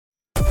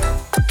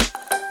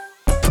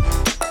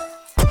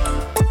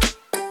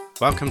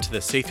Welcome to the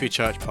C3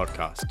 Church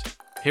podcast.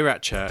 Here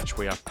at church,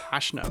 we are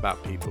passionate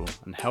about people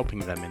and helping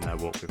them in their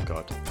walk with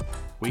God.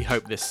 We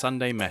hope this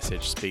Sunday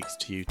message speaks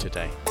to you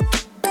today.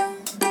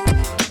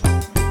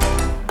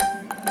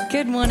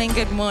 Good morning,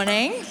 good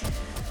morning.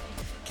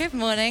 Good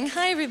morning.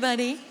 Hi,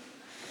 everybody.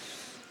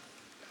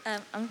 I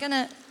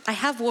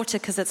have water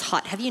because it's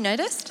hot. Have you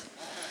noticed?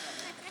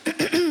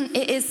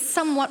 It is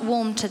somewhat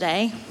warm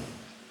today.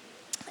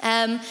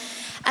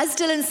 As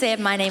Dylan said,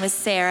 my name is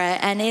Sarah,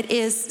 and it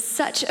is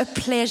such a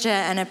pleasure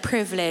and a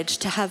privilege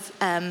to have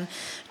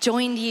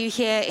joined you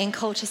here in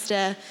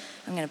Colchester.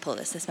 I'm going to pull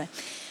this way.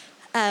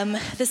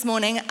 This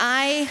morning,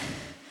 I'm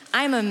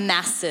a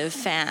massive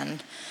fan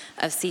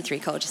of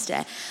C3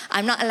 Colchester.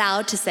 I'm not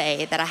allowed to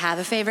say that I have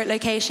a favorite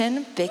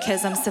location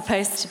because I'm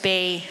supposed to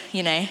be,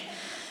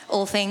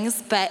 all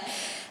things, but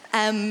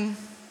I'm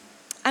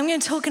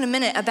going to talk in a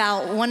minute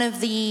about one of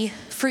the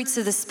fruits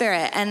of the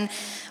Spirit. And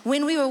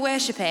when we were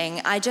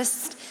worshiping, I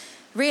just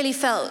really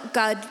felt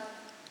God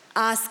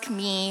ask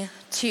me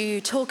to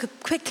talk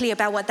quickly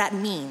about what that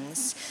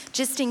means,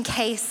 just in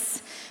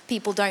case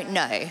people don't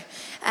know.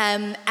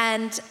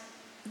 And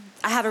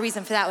I have a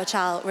reason for that, which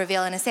I'll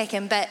reveal in a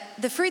second. But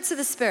the fruits of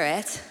the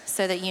Spirit,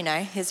 so that you know,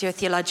 here's your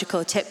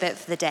theological tidbit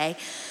for the day,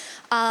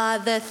 are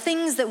the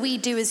things that we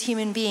do as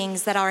human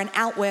beings that are an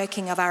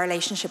outworking of our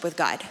relationship with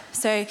God.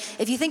 So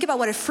if you think about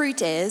what a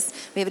fruit is,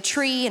 we have a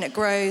tree and it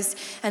grows,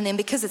 and then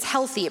because it's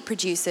healthy, it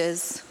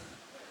produces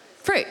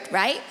fruit,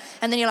 right?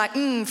 And then you're like,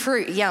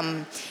 fruit,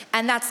 yum.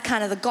 And that's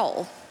kind of the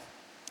goal.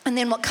 And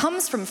then what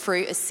comes from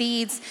fruit is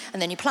seeds,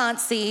 and then you plant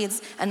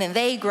seeds, and then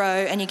they grow,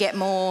 and you get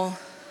more,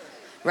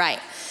 right?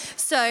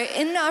 So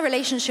in our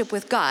relationship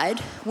with God,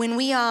 when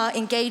we are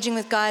engaging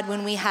with God,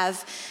 when we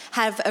have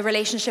a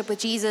relationship with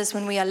Jesus,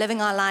 when we are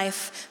living our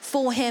life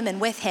for Him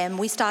and with Him,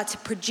 we start to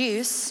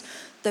produce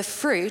the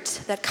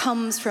fruit that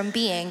comes from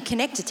being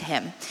connected to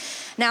Him.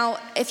 Now,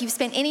 if you've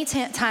spent any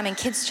time in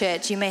kids'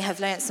 church, you may have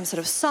learned some sort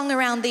of song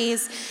around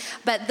these,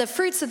 but the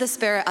fruits of the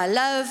Spirit are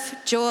love,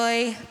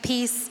 joy,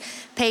 peace,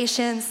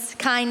 patience,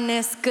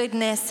 kindness,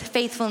 goodness,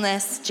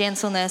 faithfulness,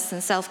 gentleness,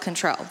 and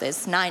self-control.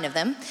 There's 9 of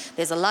them.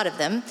 There's a lot of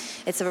them.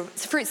 It's a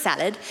fruit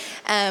salad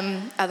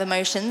of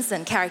emotions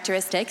and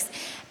characteristics,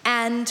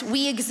 and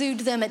we exude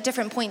them at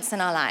different points in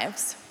our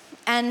lives.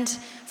 And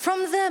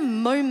from the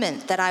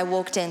moment that I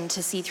walked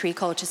into C3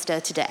 Colchester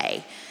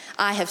today,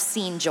 I have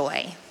seen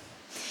joy.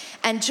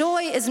 And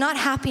joy is not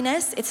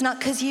happiness. It's not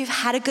because you've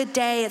had a good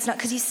day. It's not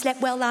because you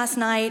slept well last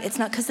night. It's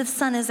not because the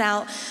sun is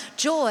out.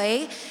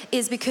 Joy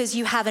is because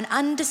you have an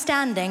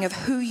understanding of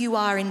who you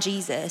are in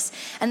Jesus.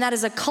 And that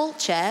is a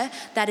culture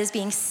that is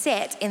being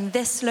set in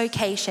this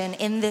location,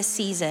 in this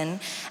season.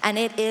 And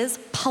it is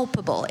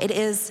palpable. It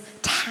is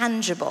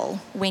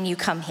tangible when you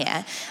come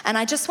here. And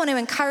I just want to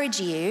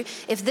encourage you,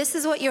 if this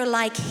is what you're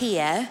like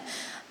here,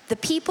 the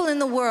people in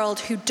the world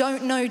who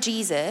don't know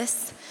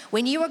Jesus,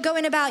 when you are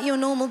going about your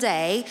normal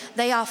day,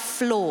 they are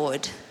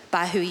floored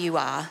by who you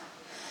are.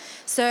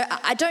 So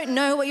I don't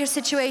know what your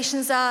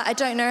situations are. I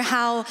don't know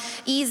how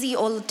easy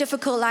or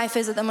difficult life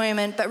is at the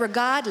moment. But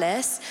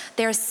regardless,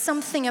 there is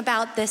something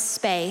about this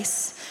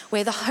space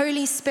where the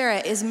Holy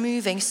Spirit is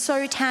moving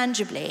so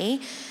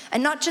tangibly.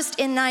 And not just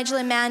in Nigel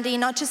and Mandy,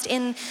 not just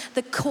in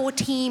the core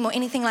team or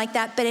anything like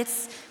that, but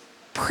it's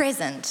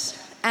present.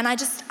 And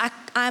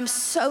I'm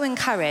so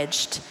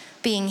encouraged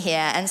being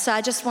here. And so I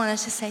just wanted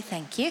to say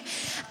thank you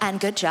and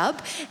good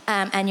job.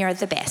 And you're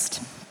the best.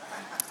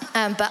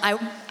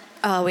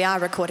 We are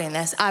recording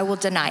this. I will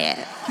deny it.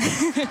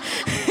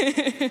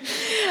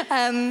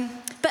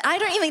 But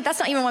that's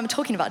not even what I'm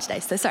talking about today.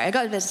 So sorry, I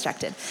got a bit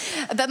distracted.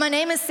 But my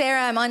name is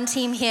Sarah. I'm on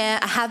team here.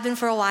 I have been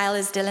for a while,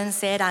 as Dylan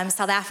said. I'm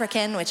South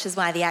African, which is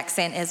why the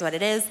accent is what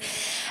it is.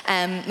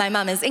 My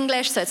mum is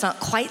English, so it's not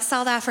quite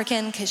South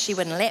African because she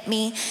wouldn't let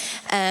me,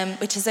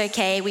 which is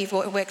okay. We've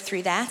worked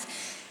through that.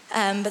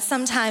 But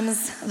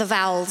sometimes the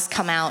vowels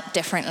come out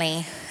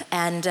differently.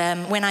 And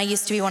when I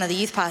used to be one of the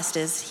youth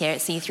pastors here at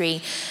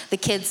C3, the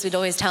kids would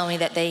always tell me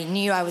that they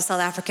knew I was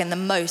South African the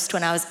most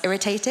when I was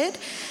irritated,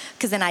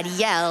 because then I'd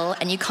yell,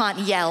 and you can't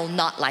yell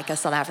not like a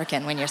South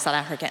African when you're South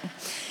African.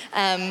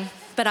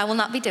 But I will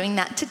not be doing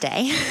that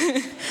today,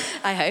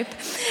 I hope.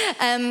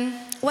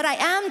 What I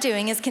am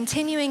doing is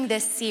continuing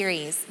this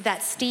series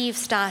that Steve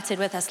started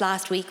with us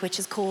last week, which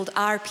is called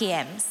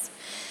RPMS.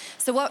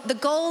 So what the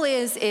goal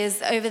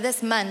is over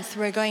this month,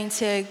 we're going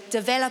to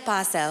develop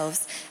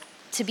ourselves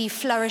to be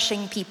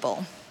flourishing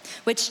people,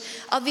 which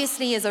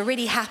obviously is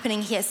already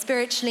happening here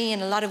spiritually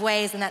in a lot of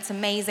ways, and that's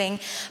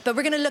amazing. But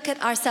we're going to look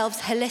at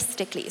ourselves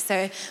holistically.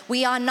 So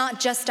we are not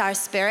just our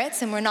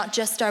spirits, and we're not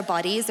just our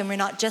bodies, and we're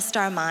not just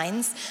our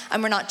minds,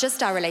 and we're not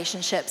just our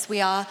relationships. We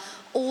are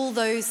all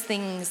those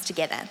things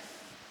together.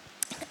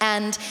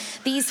 And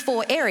these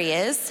 4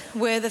 areas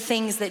were the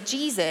things that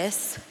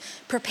Jesus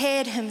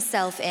prepared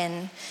himself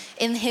in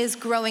his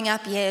growing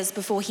up years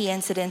before he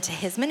entered into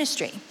his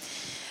ministry.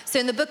 So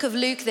in the book of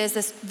Luke, there's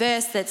this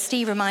verse that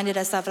Steve reminded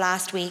us of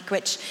last week,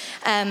 which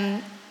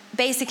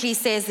basically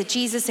says that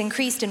Jesus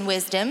increased in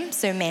wisdom,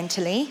 so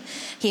mentally.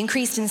 He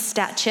increased in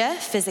stature,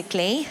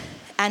 physically,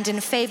 and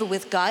in favor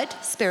with God,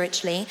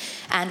 spiritually,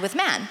 and with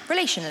man,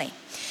 relationally.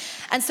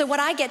 And so what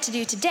I get to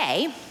do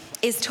today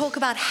is talk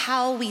about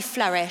how we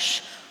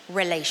flourish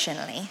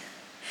relationally.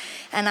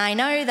 And I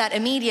know that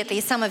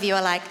immediately some of you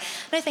are like,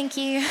 no, thank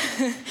you,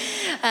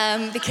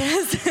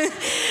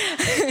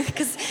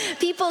 because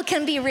people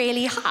can be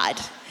really hard.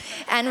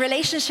 And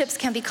relationships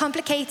can be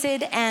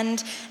complicated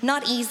and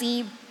not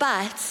easy,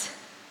 but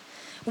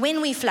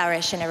when we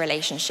flourish in a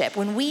relationship,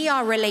 when we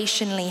are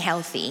relationally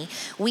healthy,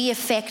 we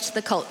affect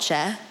the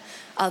culture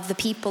of the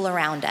people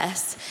around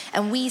us,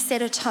 and we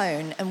set a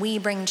tone and we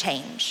bring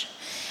change.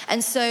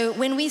 And so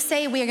when we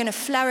say we're going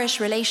to flourish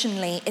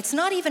relationally, it's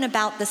not even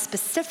about the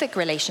specific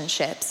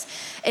relationships.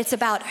 It's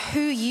about who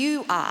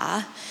you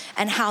are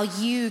and how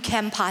you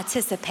can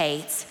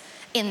participate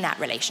in that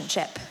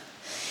relationship.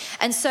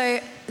 And so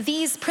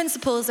these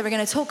principles that we're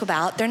going to talk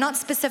about, they're not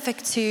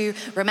specific to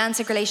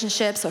romantic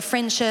relationships or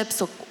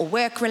friendships or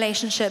work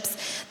relationships.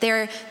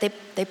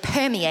 They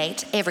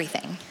permeate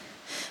everything.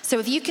 So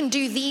if you can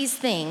do these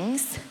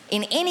things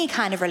in any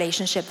kind of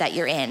relationship that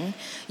you're in,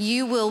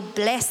 you will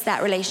bless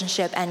that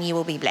relationship and you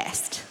will be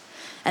blessed.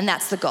 And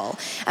that's the goal.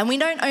 And we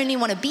don't only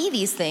want to be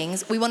these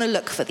things, we want to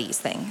look for these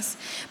things.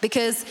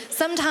 Because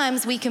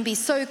sometimes we can be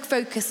so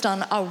focused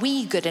on, are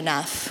we good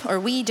enough? Are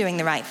we doing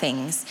the right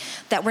things?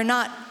 That we're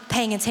not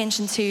paying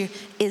attention to,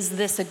 is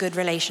this a good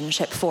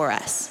relationship for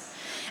us?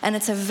 And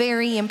it's a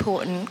very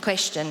important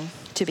question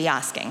to be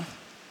asking.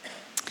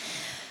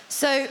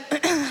 So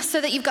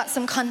that you've got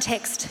some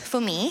context for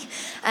me,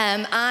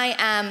 I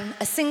am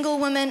a single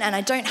woman and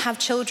I don't have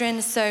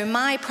children, so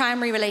my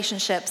primary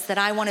relationships that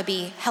I want to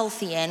be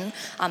healthy in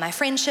are my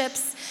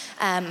friendships,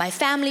 my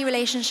family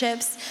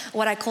relationships,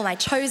 what I call my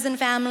chosen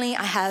family.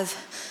 I have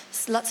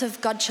lots of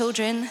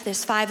godchildren.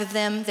 There's 5 of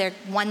them. They're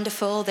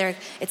wonderful.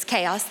 It's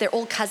chaos. They're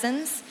all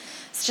cousins.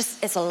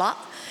 It's a lot.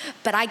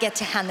 But I get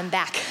to hand them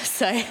back,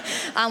 so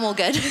I'm all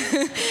good.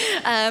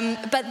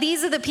 But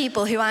these are the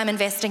people who I'm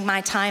investing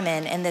my time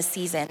in this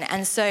season.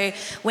 And so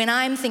when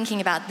I'm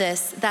thinking about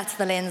this, that's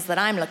the lens that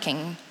I'm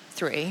looking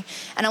through.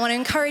 And I want to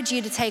encourage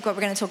you to take what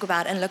we're going to talk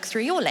about and look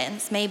through your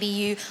lens. Maybe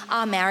you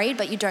are married,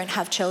 but you don't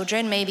have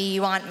children. Maybe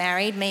you aren't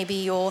married. Maybe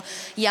you're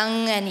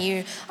young and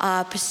you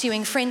are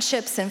pursuing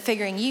friendships and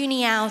figuring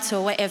uni out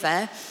or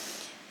whatever.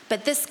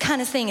 But this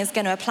kind of thing is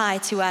going to apply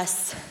to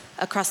us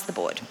across the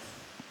board.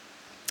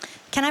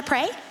 Can I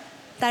pray? Is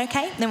that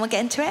okay? Then we'll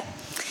get into it.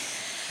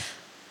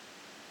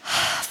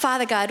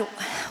 Father God,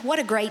 what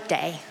a great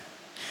day.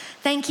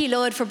 Thank you,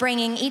 Lord, for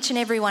bringing each and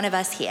every one of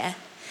us here.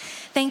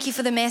 Thank you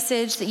for the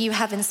message that you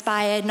have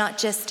inspired, not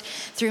just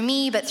through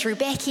me, but through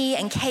Becky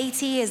and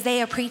Katie as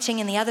they are preaching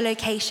in the other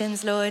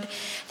locations, Lord.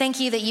 Thank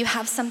you that you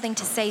have something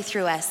to say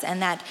through us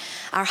and that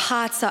our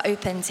hearts are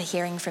open to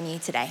hearing from you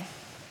today.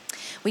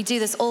 We do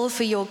this all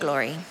for your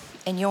glory.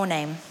 In your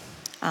name,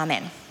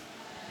 amen.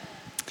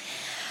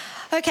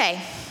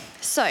 Okay,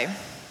 so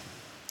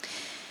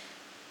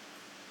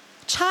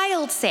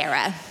child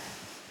Sarah,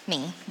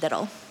 me,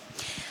 little,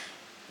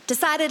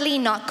 decidedly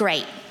not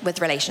great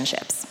with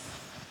relationships,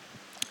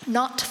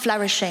 not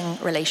flourishing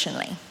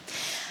relationally.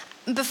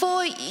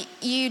 Before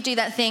you do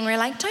that thing where you're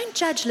like, don't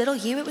judge little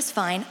you, it was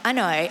fine. I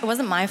know, it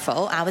wasn't my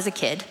fault, I was a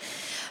kid.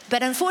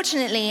 But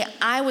unfortunately,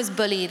 I was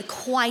bullied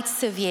quite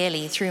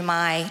severely through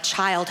my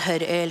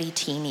childhood, early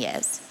teen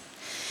years.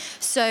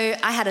 So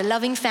I had a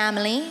loving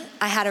family.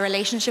 I had a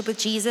relationship with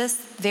Jesus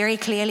very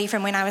clearly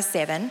from when I was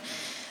 7.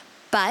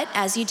 But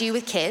as you do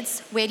with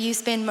kids, where do you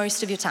spend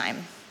most of your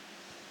time?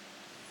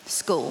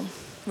 School,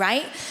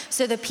 right?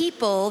 So the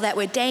people that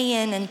were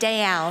day in and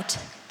day out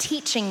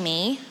teaching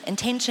me,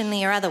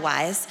 intentionally or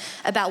otherwise,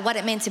 about what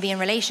it meant to be in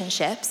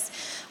relationships,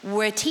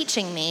 were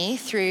teaching me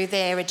through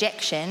their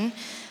rejection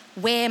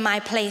where my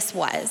place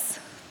was.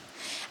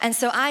 And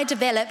so I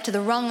developed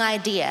the wrong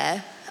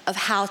idea of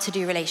how to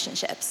do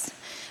relationships.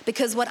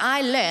 Because what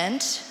I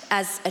learned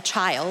as a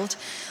child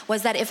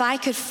was that if I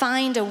could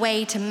find a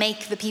way to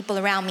make the people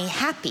around me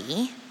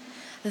happy,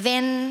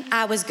 then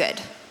I was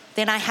good.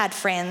 Then I had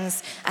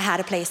friends, I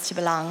had a place to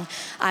belong,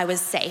 I was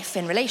safe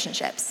in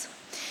relationships.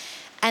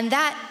 And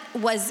that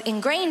was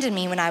ingrained in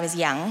me when I was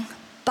young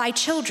by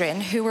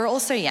children who were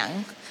also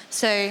young.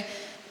 So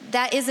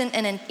that isn't,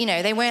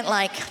 they weren't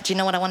like, do you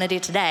know what I want to do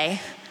today?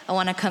 I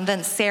want to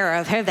convince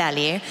Sarah of her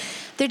value.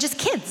 They're just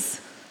kids.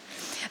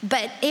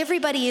 But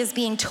everybody is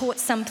being taught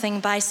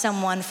something by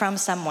someone from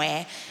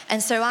somewhere.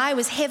 And so I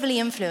was heavily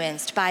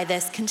influenced by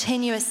this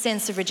continuous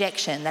sense of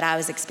rejection that I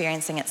was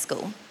experiencing at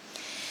school.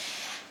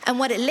 And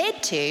what it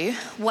led to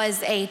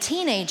was a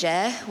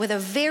teenager with a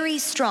very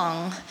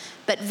strong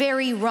but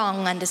very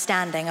wrong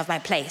understanding of my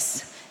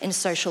place in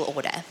social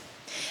order.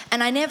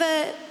 And I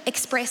never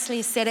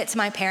expressly said it to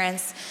my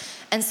parents.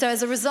 And so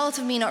as a result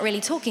of me not really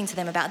talking to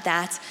them about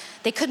that,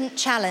 they couldn't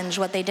challenge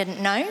what they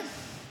didn't know.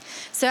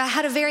 So I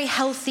had a very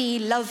healthy,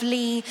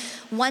 lovely,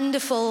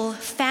 wonderful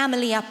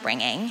family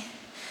upbringing,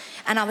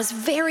 and I was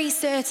very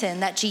certain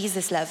that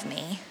Jesus loved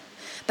me.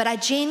 But I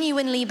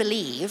genuinely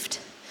believed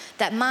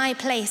that my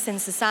place in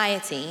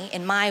society,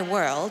 in my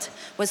world,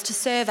 was to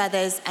serve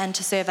others and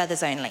to serve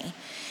others only.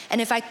 And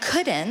if I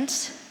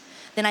couldn't,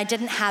 then I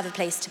didn't have a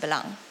place to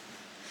belong.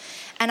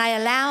 And I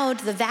allowed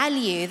the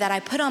value that I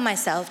put on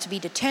myself to be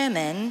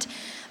determined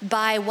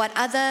by what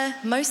other,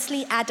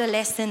 mostly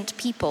adolescent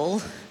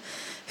people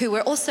who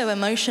were also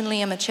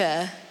emotionally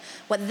immature,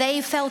 what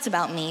they felt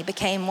about me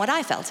became what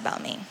I felt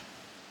about me.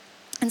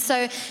 And so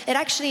it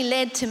actually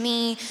led to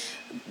me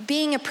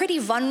being a pretty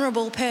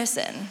vulnerable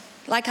person.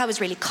 Like I was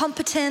really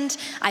competent,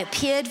 I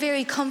appeared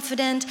very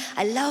confident,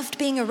 I loved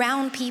being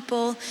around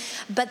people,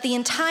 but the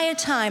entire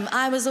time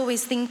I was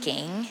always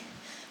thinking,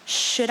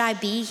 should I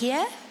be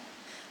here?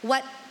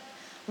 What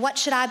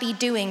should I be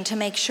doing to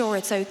make sure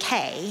it's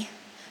okay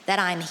that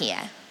I'm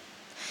here?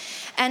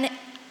 And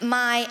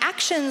my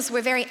actions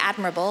were very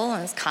admirable.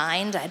 I was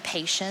kind, I had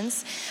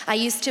patience. I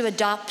used to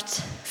adopt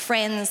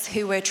friends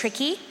who were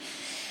tricky.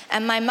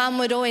 And my mum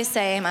would always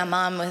say, my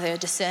mum with her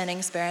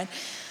discerning spirit,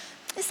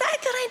 is that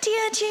a good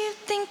idea? Do you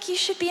think you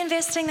should be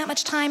investing that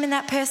much time in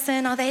that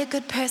person? Are they a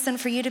good person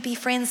for you to be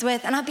friends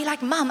with? And I'd be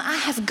like, Mum, I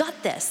have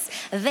got this.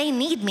 They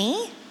need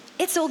me.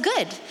 It's all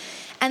good.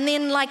 And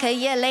then like a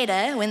year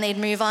later, when they'd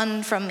move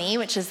on from me,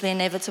 which is the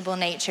inevitable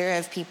nature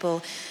of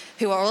people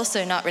who are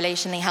also not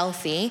relationally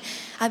healthy,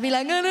 I'd be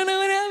like, no,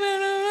 what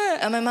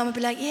happened? And my mum would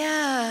be like,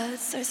 yeah,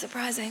 it's so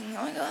surprising.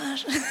 Oh my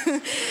gosh.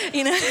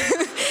 You know?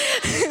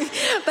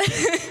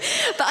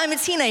 but I'm a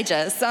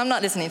teenager, so I'm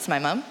not listening to my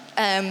mum.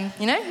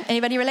 You know,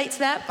 anybody relate to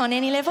that on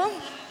any level?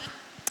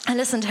 I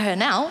listen to her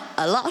now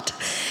a lot.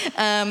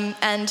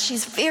 And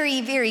she's very,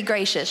 very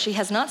gracious. She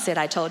has not said,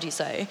 I told you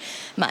so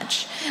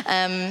much.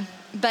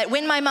 But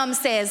when my mum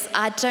says,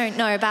 I don't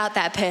know about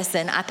that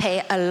person, I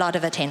pay a lot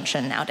of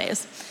attention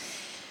nowadays.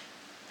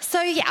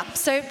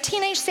 So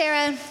teenage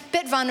Sarah,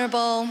 bit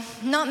vulnerable,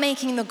 not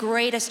making the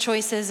greatest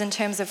choices in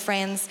terms of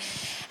friends,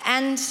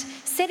 and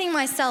setting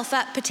myself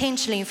up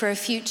potentially for a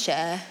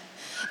future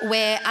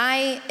where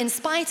I, in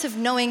spite of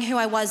knowing who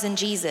I was in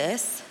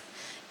Jesus,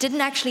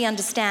 didn't actually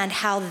understand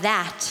how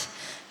that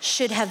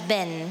should have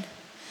been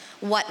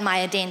what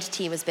my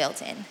identity was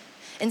built in.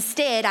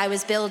 Instead, I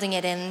was building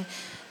it in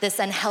this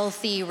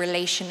unhealthy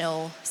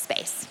relational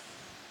space.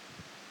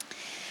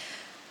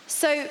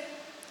 So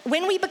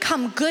when we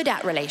become good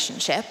at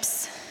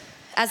relationships,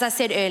 as I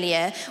said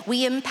earlier,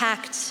 we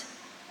impact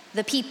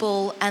the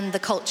people and the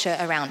culture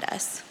around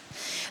us.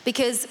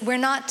 Because we're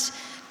not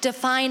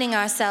defining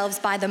ourselves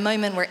by the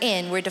moment we're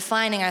in, we're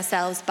defining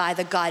ourselves by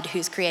the God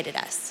who's created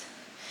us.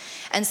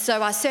 And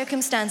so our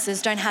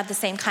circumstances don't have the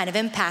same kind of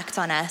impact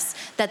on us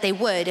that they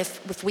would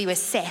if we were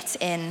set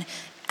in,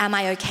 am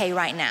I okay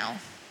right now?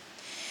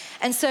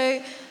 And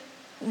so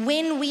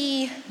when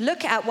we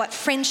look at what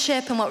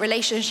friendship and what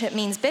relationship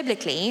means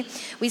biblically,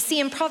 we see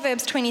in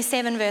Proverbs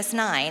 27 verse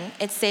 9,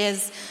 it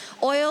says,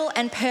 oil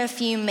and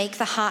perfume make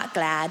the heart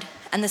glad,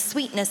 and the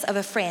sweetness of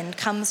a friend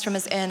comes from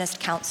his earnest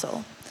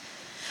counsel.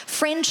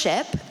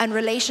 Friendship and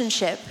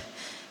relationship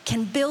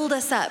can build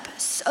us up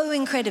so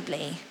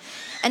incredibly.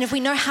 And if we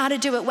know how to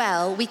do it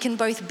well, we can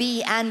both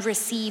be and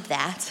receive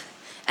that.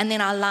 And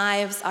then our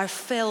lives are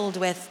filled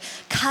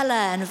with color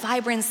and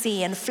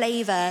vibrancy and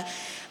flavor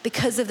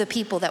because of the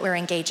people that we're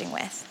engaging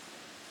with.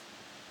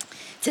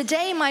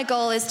 Today, my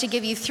goal is to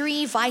give you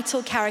 3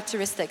 vital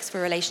characteristics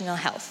for relational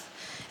health.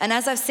 And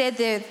as I've said,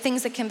 they're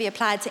things that can be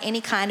applied to any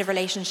kind of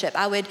relationship.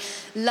 I would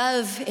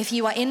love, if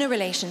you are in a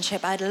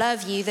relationship, I'd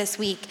love you this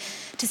week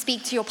to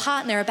speak to your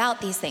partner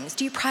about these things.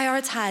 Do you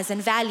prioritize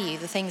and value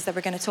the things that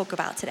we're going to talk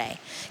about today?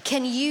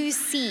 Can you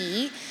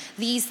see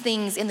these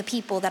things in the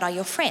people that are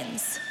your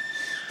friends,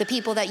 the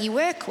people that you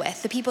work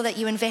with, the people that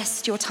you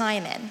invest your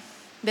time in,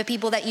 the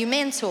people that you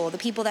mentor, the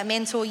people that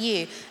mentor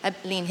you? I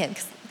lean here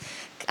because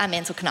I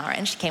mentor Kanara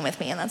and she came with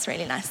me, and that's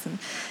really nice. And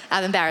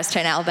I've embarrassed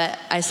her now, but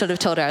I sort of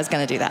told her I was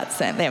going to do that,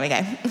 so there we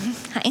go.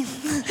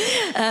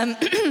 Hi.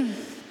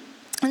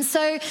 And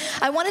so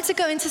I wanted to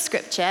go into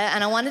scripture,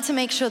 and I wanted to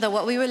make sure that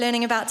what we were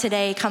learning about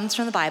today comes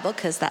from the Bible,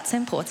 because that's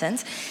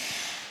important.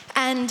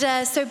 And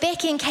so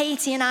Becky and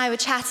Katie and I were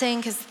chatting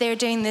because they're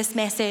doing this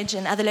message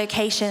in other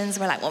locations.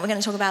 We're like, what are we going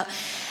to talk about?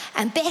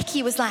 And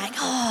Becky was like,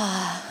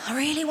 I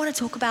really want to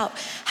talk about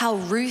how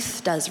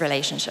Ruth does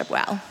relationship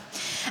well.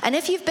 And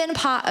if you've been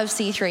part of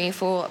C3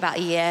 for about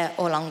a year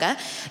or longer,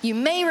 you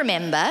may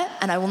remember,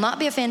 and I will not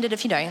be offended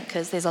if you don't,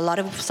 because there's a lot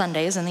of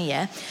Sundays in the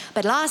year,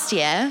 but last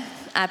year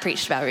I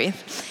preached about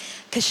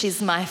Ruth because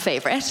she's my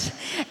favorite.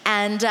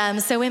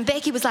 And so when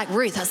Becky was like,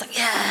 Ruth, I was like,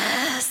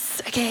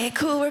 yes, okay,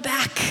 cool, we're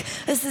back.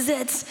 This is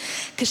it.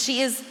 Because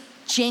she is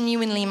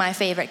genuinely my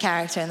favorite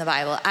character in the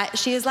Bible.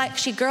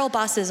 She girl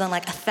bosses on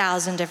like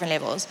 1,000 different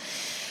levels.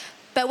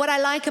 But what I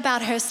like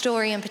about her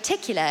story in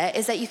particular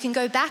is that you can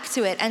go back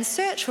to it and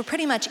search for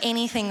pretty much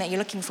anything that you're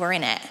looking for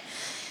in it.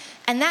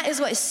 And that is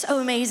what is so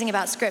amazing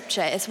about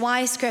Scripture. It's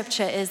why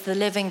Scripture is the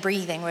living,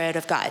 breathing Word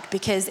of God,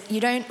 because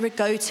you don't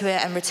go to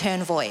it and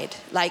return void.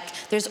 Like,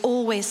 there's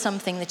always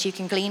something that you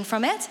can glean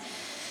from it.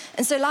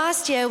 And so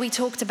last year we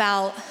talked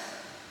about,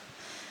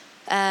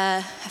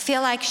 I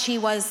feel like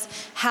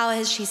how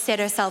has she set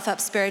herself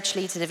up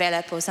spiritually to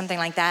develop or something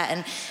like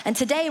that. And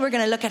today we're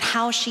going to look at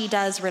how she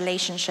does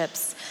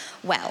relationships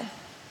well.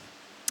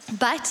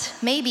 But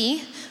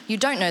maybe you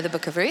don't know the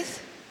book of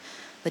Ruth.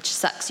 which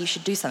sucks. You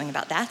should do something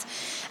about that.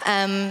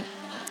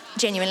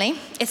 Genuinely.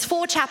 It's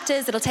 4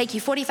 chapters. It'll take you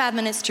 45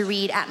 minutes to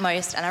read at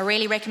most, and I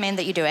really recommend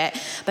that you do it.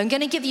 But I'm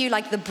going to give you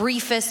like the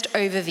briefest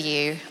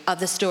overview of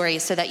the story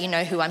so that you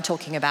know who I'm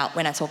talking about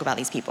when I talk about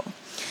these people.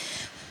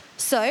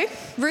 So,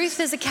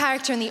 Ruth is a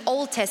character in the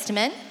Old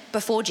Testament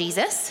before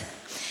Jesus.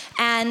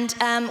 And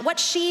what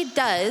she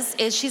does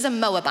is she's a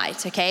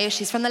Moabite, okay?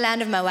 She's from the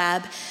land of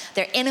Moab.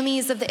 They're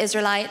enemies of the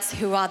Israelites,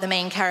 who are the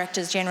main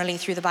characters generally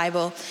through the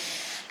Bible.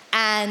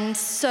 And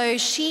so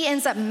she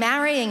ends up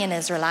marrying an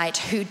Israelite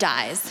who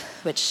dies,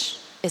 which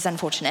is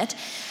unfortunate.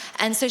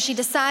 And so she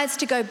decides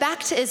to go back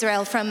to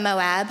Israel from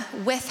Moab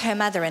with her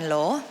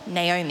mother-in-law,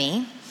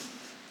 Naomi,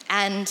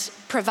 and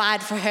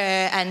provide for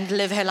her and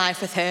live her life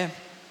with her.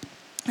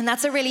 And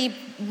that's a really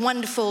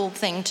wonderful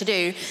thing to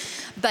do.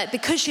 But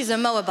because she's a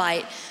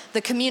Moabite,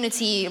 the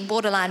community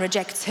borderline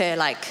rejects her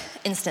like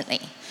instantly.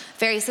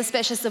 Very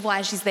suspicious of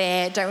why she's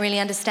there, don't really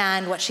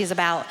understand what she's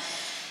about.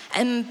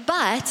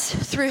 But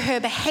through her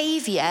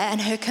behavior and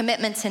her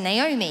commitment to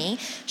Naomi,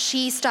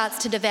 she starts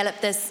to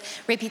develop this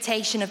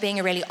reputation of being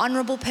a really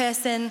honorable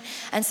person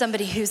and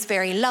somebody who's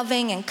very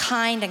loving and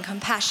kind and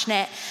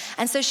compassionate.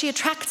 And so she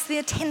attracts the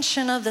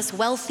attention of this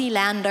wealthy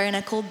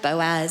landowner called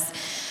Boaz,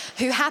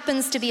 who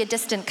happens to be a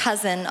distant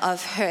cousin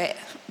of her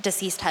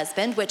deceased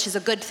husband, which is a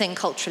good thing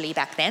culturally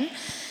back then.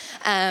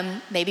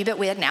 Maybe a bit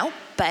weird now,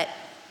 but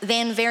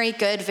then very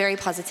good, very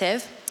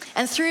positive.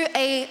 And through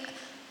a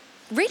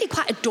really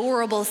quite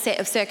adorable set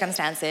of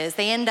circumstances,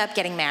 they end up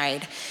getting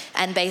married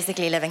and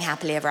basically living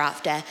happily ever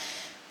after.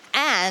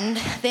 And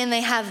then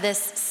they have this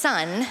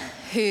son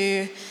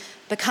who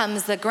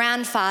becomes the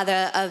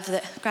grandfather of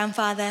this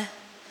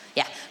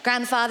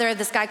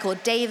guy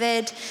called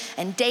David.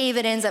 And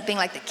David ends up being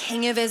like the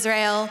king of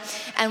Israel.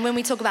 And when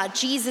we talk about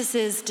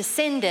Jesus's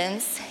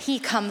descendants, he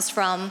comes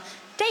from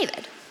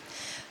David,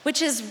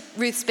 which is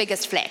Ruth's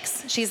biggest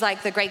flex. She's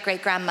like the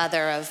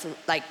great-great-grandmother of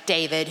like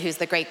David, who's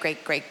the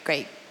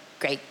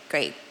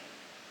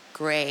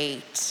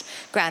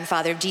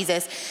great-great-great-great-great-grandfather of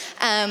Jesus.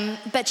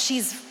 But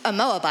she's a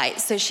Moabite,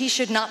 so she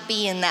should not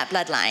be in that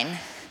bloodline.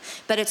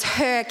 But it's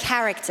her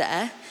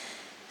character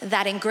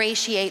that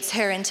ingratiates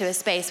her into a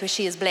space where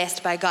she is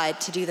blessed by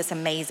God to do this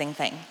amazing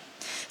thing.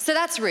 So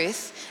that's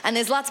Ruth, and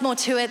there's lots more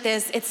to it.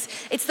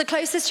 It's the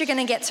closest you're going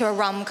to get to a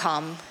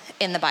rom-com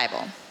in the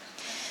Bible.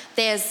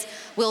 There's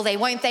will they,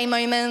 won't they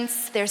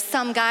moments. There's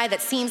some guy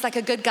that seems like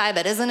a good guy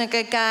but isn't a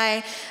good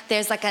guy.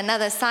 There's like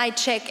another side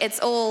chick. It's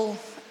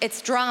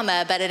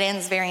drama, but it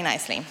ends very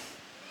nicely.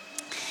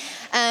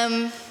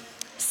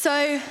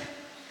 So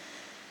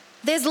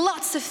there's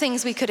lots of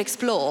things we could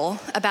explore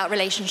about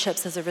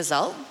relationships as a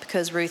result,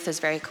 because Ruth is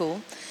very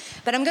cool.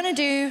 But I'm going to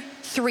do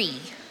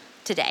 3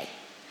 today,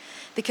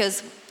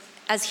 because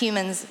as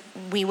humans,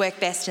 we work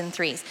best in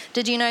 3s.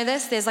 Did you know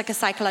this? There's like a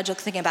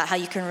psychological thing about how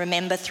you can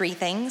remember 3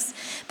 things,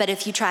 but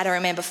if you try to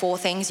remember 4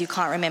 things, you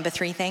can't remember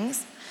 3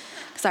 things,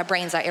 because our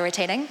brains are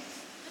irritating.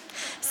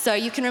 So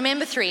you can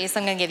remember 3, so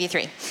I'm going to give you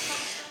 3.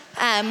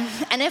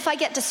 And if I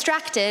get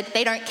distracted,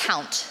 they don't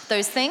count.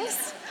 Those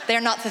things,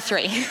 they're not the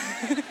 3.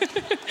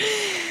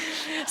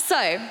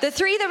 So the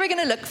 3 that we're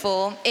going to look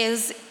for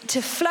is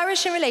to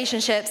flourish in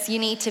relationships, you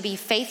need to be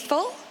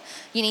faithful,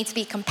 you need to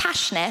be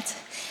compassionate,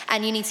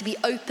 and you need to be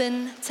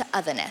open to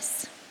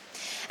otherness.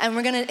 And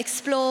we're going to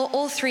explore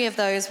all 3 of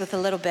those with a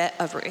little bit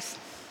of Ruth.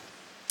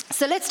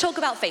 So let's talk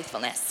about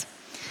faithfulness.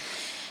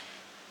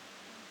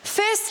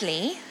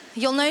 Firstly,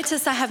 you'll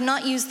notice I have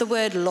not used the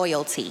word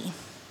loyalty.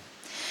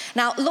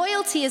 Now,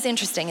 loyalty is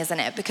interesting, isn't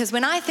it? Because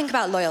when I think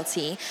about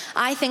loyalty,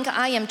 I think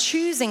I am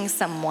choosing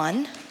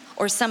someone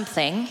or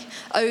something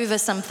over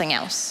something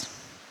else.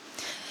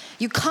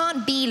 You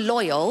can't be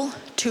loyal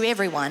to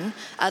everyone,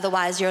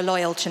 otherwise you're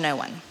loyal to no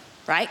one,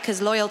 right? Because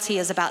loyalty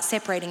is about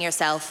separating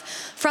yourself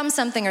from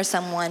something or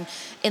someone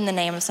in the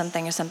name of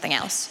something or something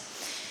else.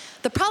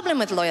 The problem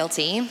with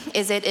loyalty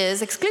is it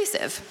is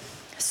exclusive.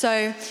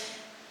 So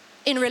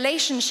in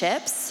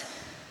relationships,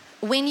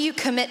 when you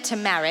commit to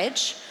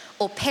marriage,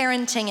 or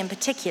parenting in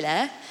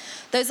particular,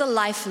 those are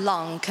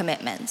lifelong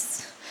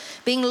commitments.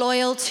 Being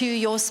loyal to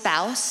your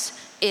spouse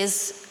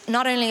is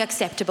not only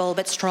acceptable,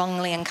 but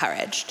strongly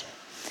encouraged.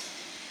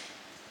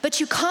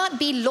 But you can't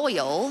be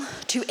loyal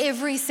to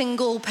every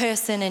single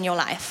person in your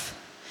life.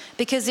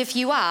 Because if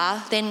you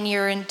are, then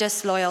you're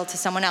disloyal to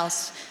someone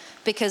else.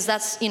 Because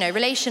that's,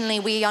 relationally,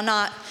 we are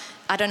not,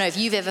 I don't know if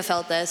you've ever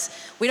felt this,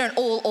 we don't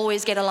all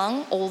always get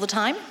along all the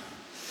time.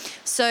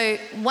 So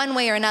one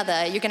way or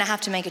another, you're going to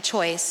have to make a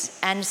choice,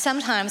 and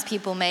sometimes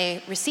people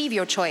may receive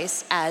your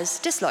choice as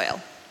disloyal.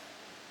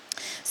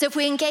 So if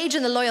we engage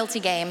in the loyalty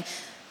game,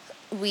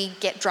 we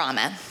get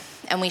drama,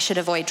 and we should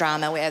avoid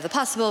drama wherever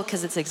possible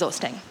because it's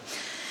exhausting.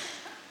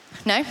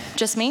 No?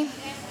 Just me?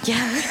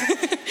 Yeah.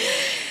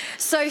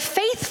 So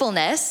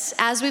faithfulness,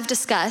 as we've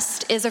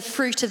discussed, is a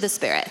fruit of the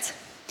Spirit.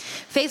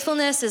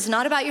 Faithfulness is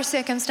not about your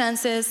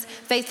circumstances.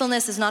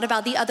 Faithfulness is not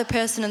about the other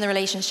person in the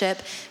relationship.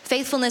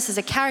 Faithfulness is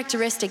a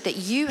characteristic that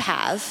you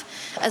have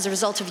as a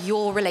result of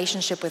your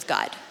relationship with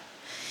God.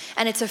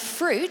 And it's a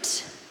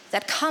fruit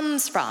that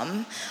comes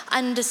from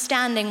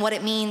understanding what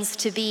it means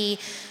to be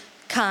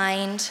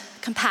kind,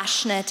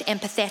 compassionate,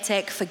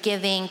 empathetic,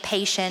 forgiving,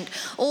 patient,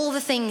 all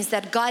the things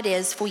that God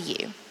is for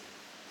you.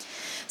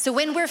 So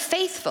when we're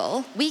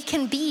faithful, we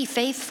can be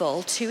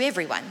faithful to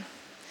everyone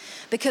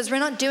because we're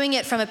not doing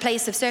it from a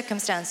place of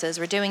circumstances,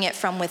 we're doing it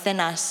from within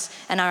us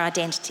and our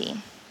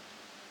identity.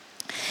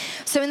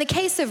 So in the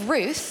case of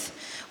Ruth,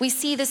 we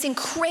see this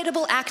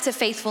incredible act of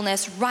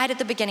faithfulness right at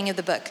the beginning of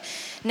the book.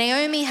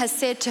 Naomi has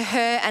said to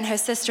her and her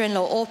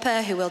sister-in-law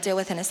Orpah, who we'll deal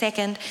with in a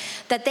second,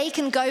 that they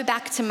can go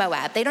back to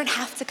Moab. They don't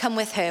have to come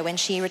with her when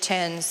she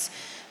returns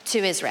to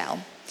Israel.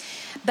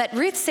 But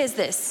Ruth says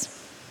this.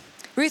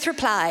 Ruth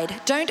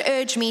replied, "Don't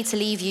urge me to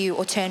leave you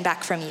or turn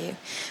back from you.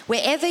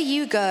 Wherever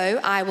you go,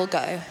 I will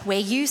go. Where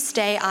you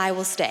stay, I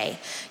will stay.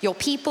 Your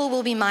people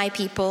will be my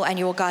people and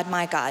your God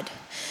my God.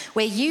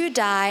 Where you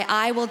die,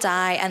 I will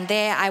die, and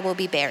there I will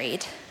be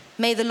buried.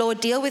 May the Lord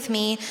deal with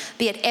me,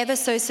 be it ever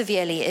so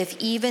severely, if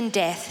even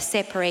death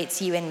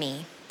separates you and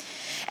me."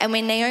 And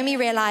when Naomi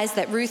realized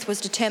that Ruth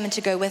was determined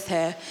to go with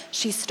her,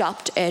 she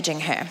stopped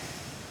urging her.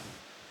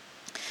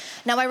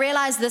 Now, I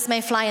realize this may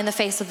fly in the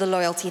face of the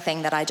loyalty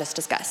thing that I just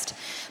discussed,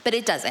 but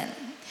it doesn't.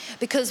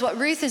 Because what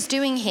Ruth is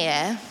doing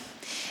here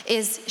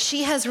is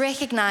she has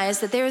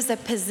recognized that there is a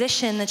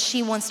position that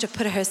she wants to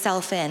put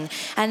herself in,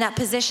 and that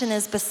position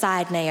is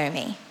beside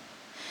Naomi.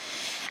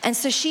 And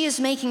so she is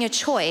making a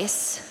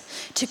choice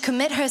to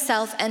commit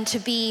herself and to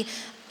be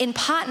in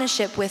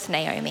partnership with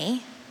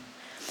Naomi,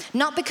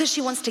 not because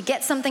she wants to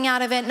get something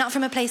out of it, not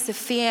from a place of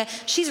fear.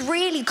 She's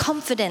really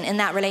confident in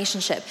that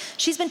relationship.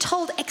 She's been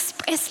told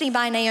expressly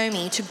by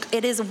Naomi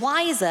it is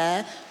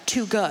wiser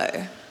to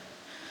go.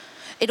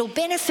 It'll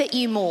benefit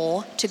you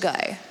more to go.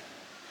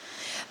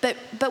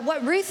 But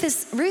what Ruth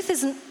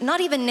is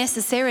not even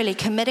necessarily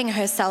committing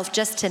herself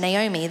just to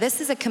Naomi.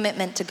 This is a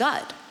commitment to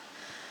God.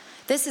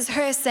 This is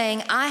her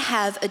saying, I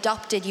have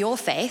adopted your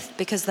faith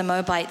because the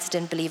Moabites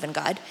didn't believe in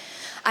God.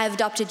 I have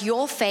adopted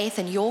your faith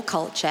and your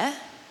culture.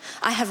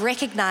 I have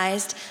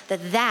recognized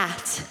that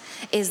that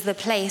is the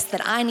place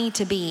that I need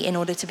to be in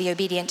order to be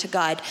obedient to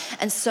God.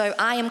 And so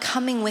I am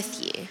coming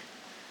with you.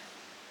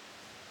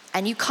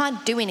 And you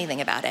can't do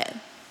anything about it.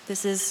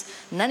 This is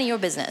none of your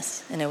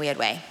business in a weird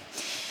way.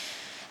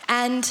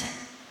 And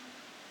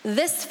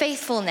this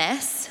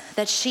faithfulness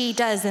that she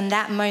does in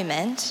that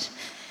moment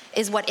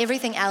is what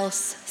everything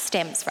else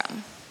stems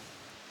from.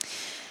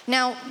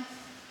 Now,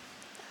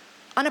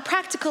 on a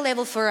practical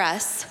level for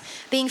us,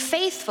 being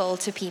faithful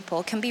to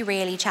people can be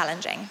really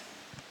challenging.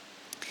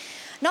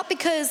 Not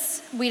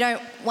because we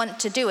don't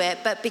want to do it,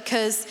 but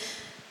because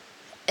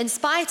in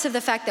spite of the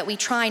fact that we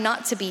try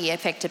not to be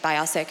affected by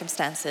our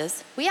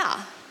circumstances, we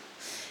are.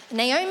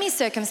 Naomi's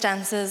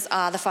circumstances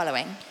are the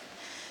following.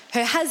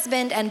 Her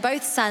husband and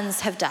both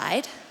sons have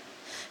died.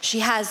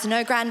 She has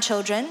no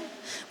grandchildren,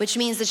 which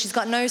means that she's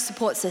got no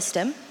support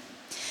system.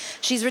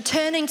 She's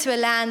returning to a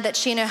land that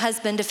she and her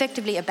husband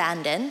effectively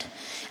abandoned.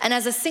 And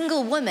as a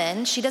single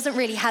woman, she doesn't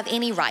really have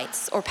any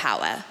rights or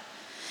power.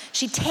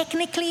 She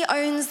technically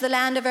owns the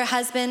land of her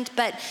husband,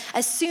 but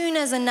as soon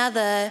as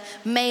another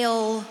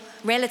male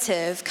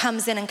relative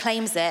comes in and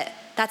claims it,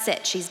 that's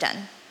it, she's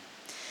done.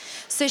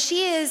 So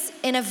she is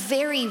in a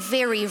very,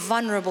 very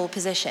vulnerable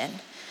position.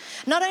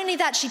 Not only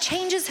that, she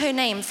changes her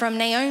name from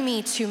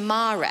Naomi to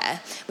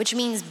Mara, which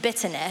means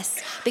bitterness,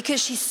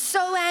 because she's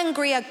so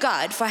angry at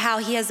God for how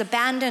he has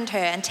abandoned her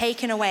and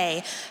taken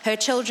away her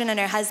children and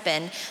her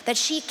husband that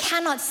she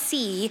cannot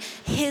see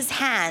his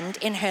hand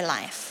in her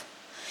life.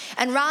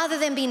 And rather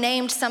than be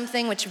named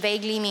something which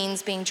vaguely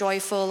means being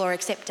joyful or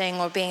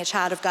accepting or being a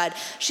child of God,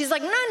 she's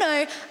like,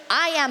 no,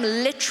 I am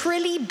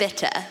literally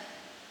bitter.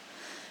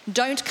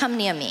 Don't come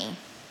near me.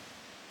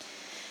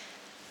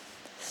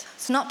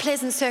 It's not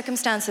pleasant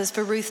circumstances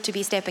for Ruth to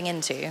be stepping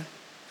into.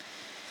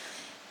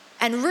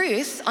 And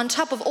Ruth, on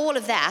top of all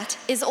of that,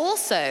 is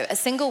also a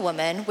single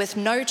woman with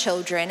no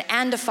children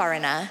and a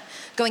foreigner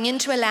going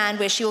into a land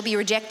where she will be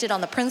rejected on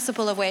the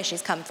principle of where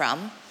she's come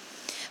from.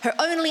 Her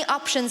only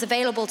options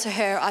available to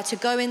her are to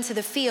go into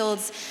the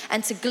fields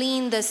and to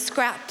glean the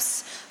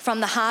scraps from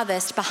the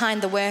harvest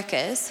behind the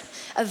workers,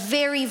 a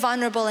very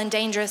vulnerable and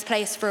dangerous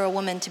place for a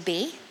woman to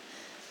be.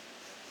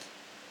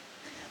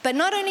 But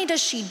not only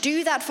does she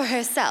do that for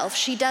herself,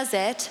 she does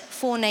it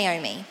for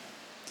Naomi.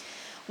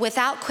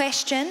 Without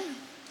question,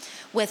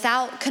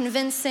 without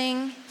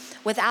convincing,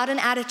 without an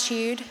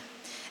attitude,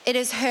 it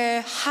is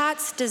her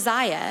heart's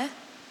desire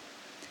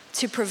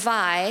to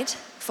provide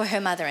for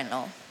her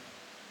mother-in-law.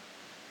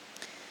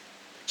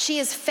 She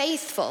is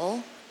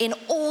faithful in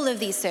all of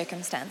these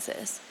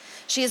circumstances.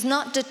 She is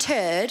not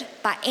deterred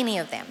by any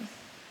of them.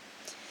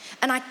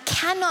 And I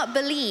cannot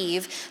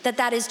believe that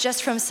that is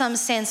just from some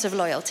sense of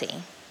loyalty.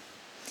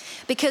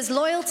 Because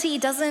loyalty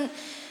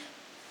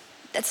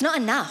that's not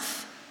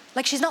enough.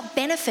 Like, she's not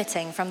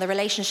benefiting from the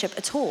relationship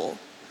at all.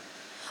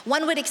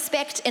 One would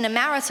expect in a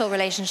marital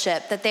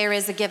relationship that there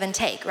is a give and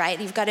take, right?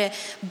 You've got to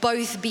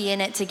both be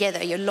in it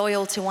together. You're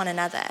loyal to one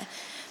another.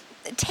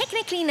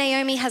 Technically,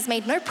 Naomi has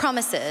made no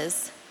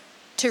promises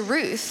to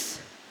Ruth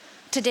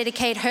to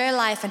dedicate her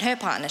life and her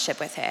partnership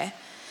with her.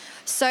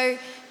 So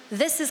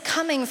this is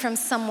coming from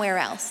somewhere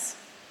else.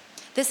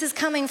 This is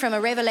coming from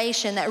a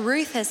revelation that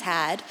Ruth has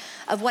had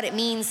of what it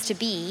means to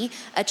be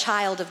a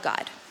child of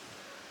God.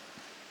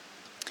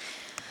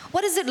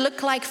 What does it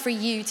look like for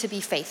you to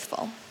be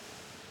faithful?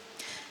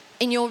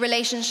 In your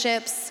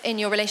relationships, in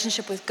your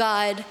relationship with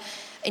God,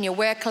 in your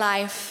work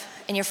life,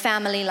 in your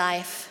family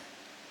life?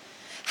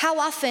 How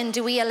often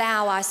do we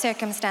allow our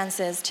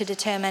circumstances to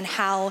determine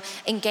how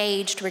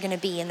engaged we're going to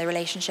be in the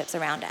relationships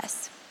around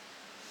us?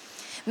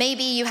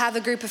 Maybe you have a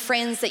group of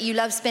friends that you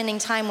love spending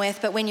time with,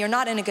 but when you're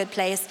not in a good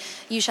place,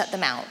 you shut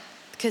them out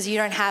because you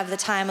don't have the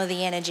time or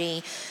the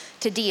energy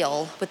to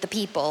deal with the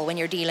people when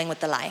you're dealing with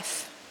the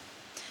life.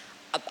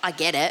 I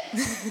get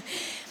it.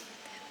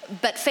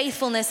 But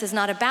faithfulness is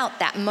not about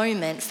that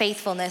moment.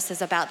 Faithfulness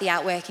is about the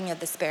outworking of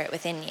the Spirit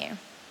within you.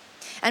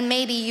 And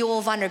maybe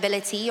your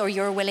vulnerability or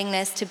your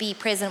willingness to be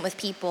present with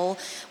people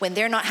when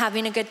they're not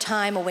having a good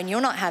time or when you're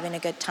not having a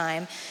good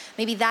time,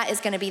 maybe that is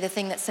going to be the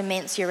thing that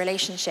cements your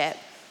relationship.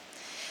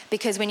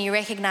 Because when you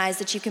recognize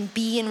that you can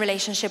be in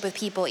relationship with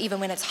people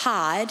even when it's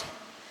hard,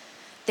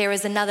 there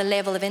is another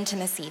level of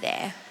intimacy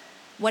there,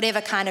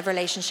 whatever kind of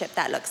relationship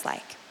that looks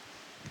like.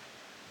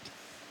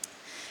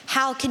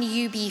 How can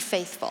you be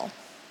faithful?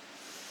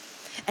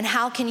 And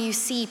how can you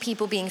see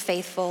people being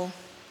faithful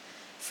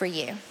for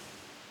you?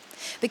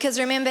 Because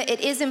remember, it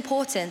is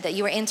important that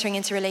you are entering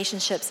into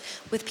relationships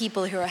with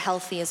people who are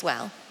healthy as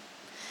well.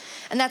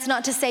 And that's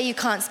not to say you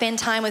can't spend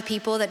time with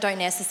people that don't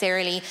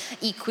necessarily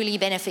equally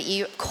benefit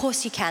you. Of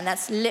course you can.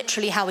 That's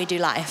literally how we do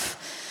life.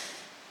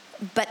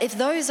 But if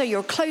those are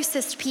your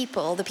closest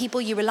people, the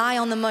people you rely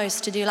on the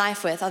most to do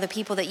life with, are the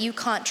people that you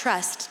can't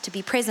trust to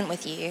be present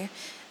with you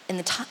in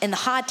the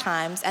hard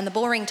times and the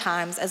boring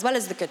times as well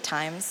as the good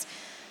times,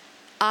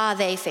 are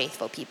they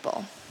faithful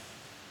people?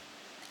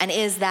 And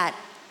is that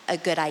a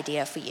good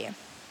idea for you?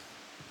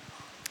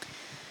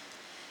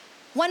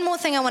 One more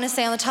thing I want to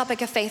say on the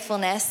topic of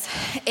faithfulness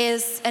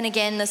is, and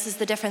again, this is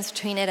the difference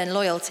between it and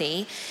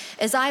loyalty,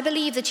 is I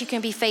believe that you can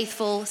be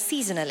faithful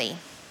seasonally.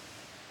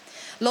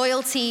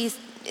 Loyalty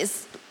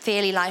is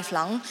fairly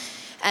lifelong,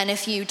 and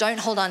if you don't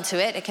hold on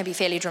to it, it can be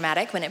fairly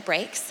dramatic when it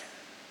breaks.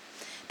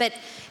 But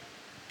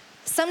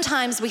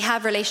sometimes we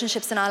have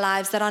relationships in our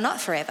lives that are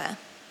not forever.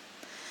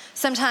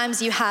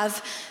 Sometimes you have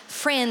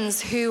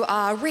friends who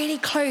are really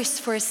close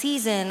for a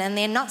season and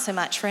they're not so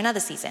much for another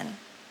season.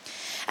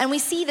 And we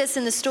see this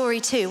in the story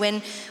too.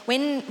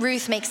 When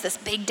Ruth makes this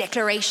big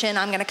declaration,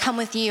 I'm going to come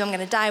with you, I'm going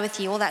to die with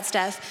you, all that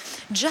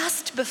stuff,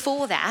 just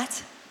before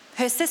that,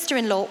 her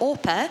sister-in-law,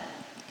 Orpah,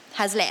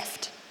 has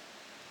left.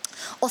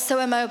 Also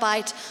a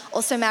Moabite,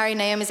 also married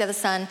Naomi's other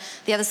son.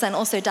 The other son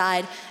also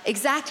died.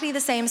 Exactly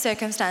the same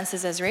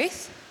circumstances as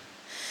Ruth.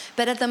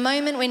 But at the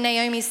moment when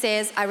Naomi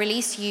says, I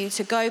release you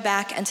to go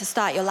back and to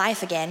start your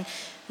life again,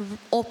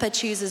 Orpah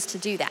chooses to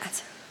do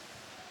that.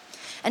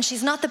 And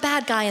she's not the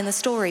bad guy in the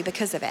story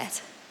because of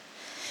it.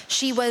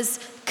 She was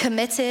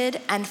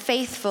committed and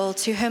faithful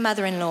to her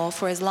mother-in-law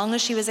for as long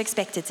as she was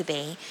expected to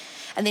be.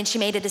 And then she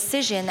made a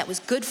decision that was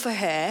good for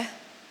her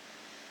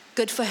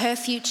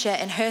future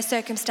and her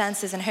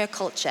circumstances and her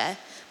culture,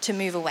 to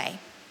move away.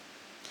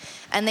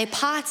 And they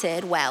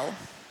parted well.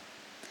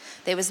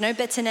 There was no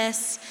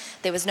bitterness,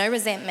 there was no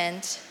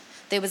resentment,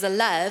 there was a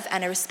love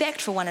and a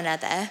respect for one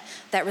another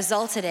that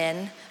resulted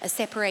in a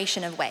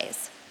separation of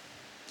ways.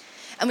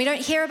 And we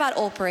don't hear about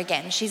Orpah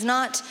again. It's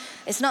not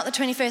the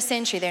 21st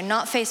century. They're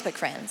not Facebook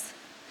friends.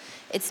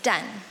 It's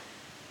done.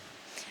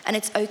 And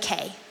it's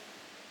okay.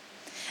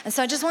 And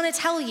so I just want to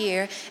tell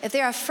you, if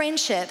there are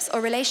friendships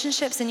or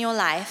relationships in your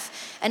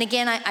life, and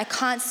again, I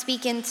can't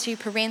speak into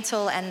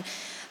parental and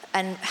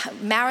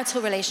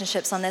marital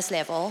relationships on this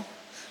level,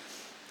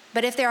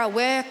 but if there are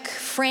work,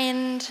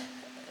 friend,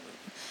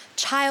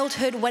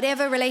 childhood,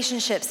 whatever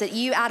relationships that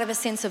you out of a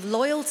sense of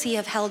loyalty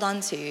have held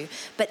on to,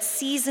 but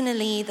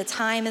seasonally the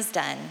time is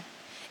done,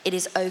 it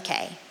is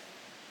okay.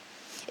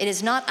 It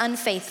is not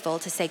unfaithful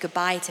to say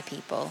goodbye to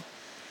people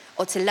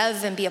or to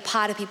love and be a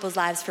part of people's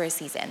lives for a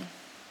season.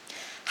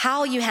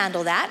 How you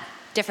handle that,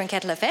 different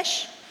kettle of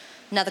fish,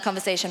 another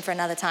conversation for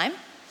another time,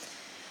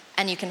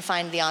 and you can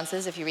find the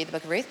answers if you read the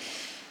book of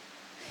Ruth.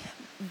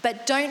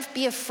 But don't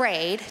be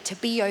afraid to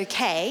be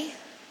okay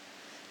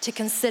to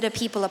consider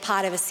people a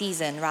part of a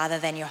season rather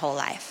than your whole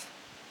life.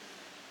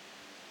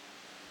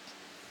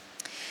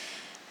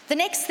 The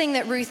next thing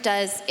that Ruth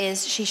does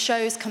is she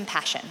shows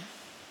compassion.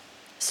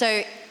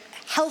 So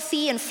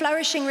healthy and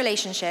flourishing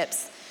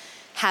relationships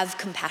have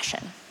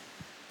compassion.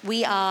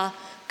 We are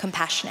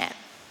compassionate.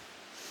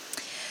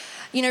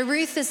 You know,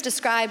 Ruth is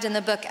described in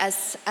the book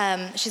as,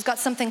 she's got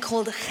something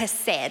called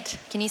chesed.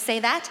 Can you say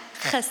that?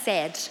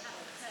 Chesed.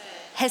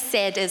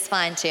 Hesed is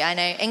fine too. I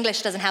know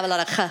English doesn't have a lot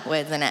of ch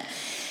words in it.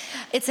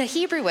 It's a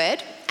Hebrew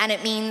word, and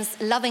it means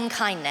loving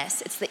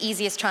kindness. It's the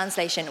easiest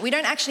translation. We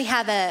don't actually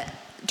have a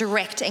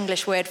direct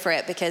English word for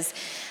it because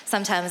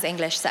sometimes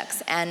English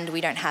sucks, and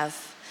we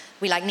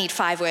need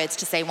 5 words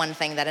to say one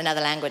thing that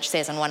another language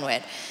says in one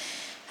word.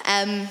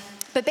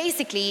 But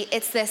basically,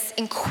 it's this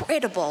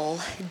incredible,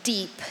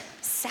 deep,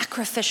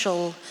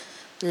 sacrificial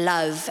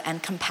love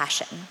and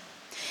compassion.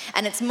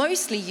 And it's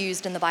mostly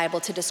used in the Bible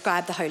to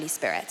describe the Holy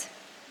Spirit.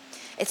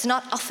 It's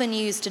not often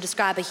used to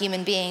describe a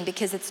human being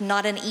because it's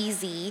not an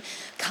easy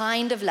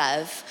kind of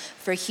love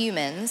for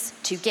humans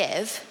to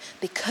give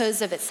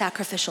because of its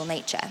sacrificial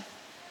nature.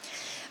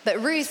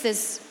 But Ruth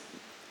is,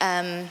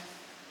 as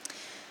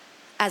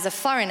a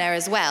foreigner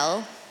as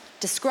well,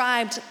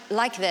 described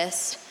like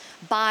this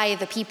by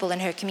the people in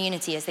her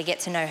community as they get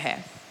to know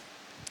her.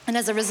 And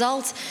as a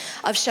result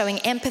of showing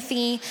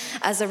empathy,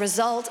 as a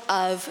result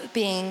of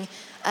being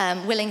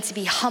willing to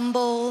be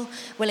humble,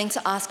 willing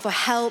to ask for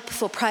help,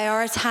 for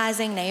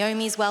prioritizing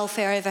Naomi's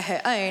welfare over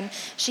her own,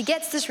 she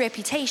gets this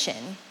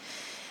reputation.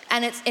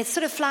 And it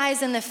sort of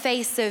flies in the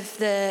face of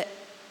the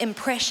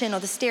impression or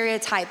the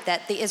stereotype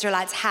that the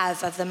Israelites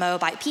have of the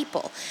Moabite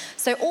people.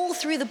 So all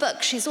through the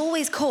book, she's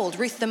always called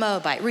Ruth the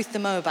Moabite, Ruth the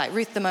Moabite,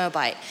 Ruth the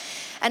Moabite.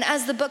 And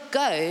as the book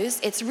goes,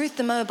 it's Ruth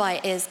the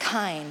Moabite is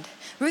kind.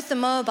 Ruth the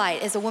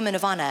Moabite is a woman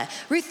of honor.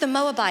 Ruth the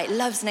Moabite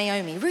loves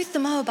Naomi. Ruth the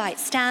Moabite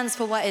stands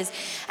for what is.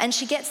 And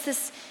she gets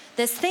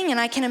this thing, and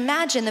I can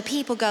imagine the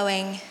people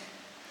going,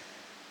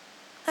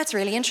 that's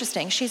really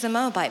interesting. She's a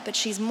Moabite, but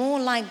she's more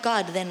like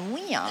God than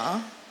we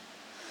are.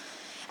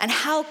 And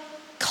how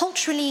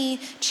culturally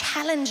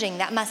challenging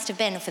that must have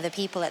been for the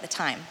people at the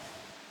time.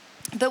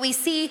 But we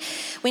see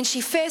when she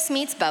first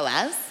meets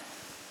Boaz,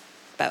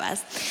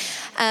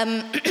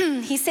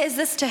 he says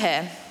this to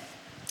her,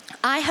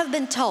 I have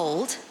been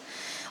told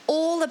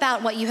all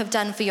about what you have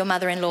done for your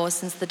mother-in-law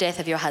since the death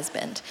of your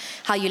husband,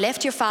 how you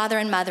left your father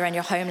and mother and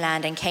your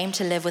homeland and came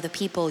to live with a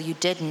people you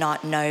did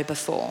not know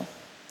before.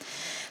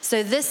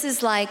 So this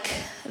is like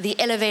the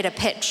elevator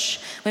pitch.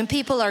 When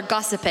people are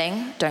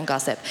gossiping, don't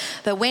gossip,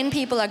 but when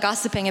people are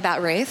gossiping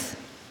about Ruth,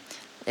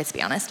 let's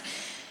be honest,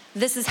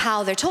 this is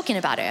how they're talking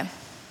about her.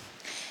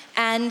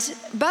 And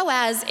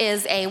Boaz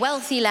is a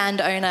wealthy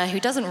landowner who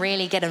doesn't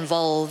really get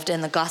involved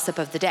in the gossip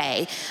of the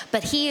day,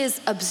 but he is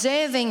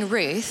observing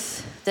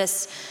Ruth,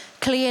 this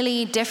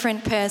clearly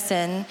different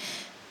person,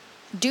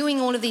 doing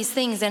all of these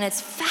things, and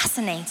it's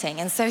fascinating.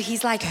 And so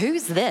he's like,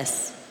 who's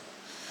this?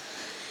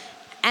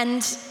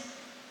 And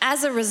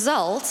as a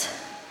result,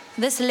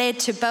 this led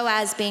to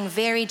Boaz being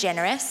very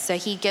generous. So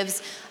he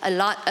gives a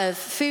lot of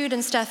food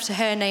and stuff to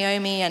her,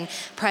 Naomi, and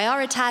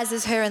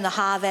prioritizes her in the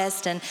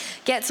harvest and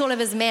gets all of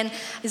his men.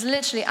 He's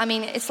literally,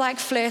 it's like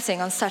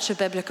flirting on such a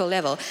biblical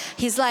level.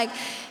 He's like,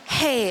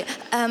 hey,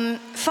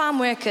 farm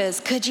workers,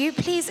 could you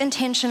please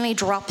intentionally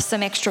drop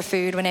some extra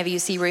food whenever you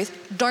see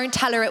Ruth? Don't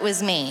tell her it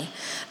was me.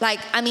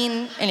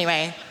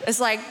 Anyway,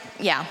 it's like,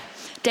 yeah,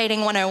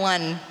 dating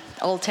 101,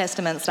 Old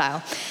Testament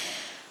style.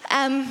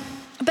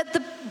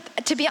 But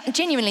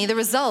genuinely, the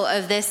result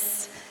of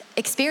this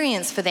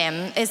experience for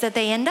them is that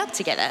they end up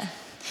together.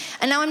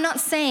 And now I'm not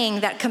saying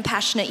that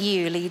compassionate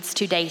you leads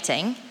to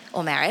dating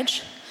or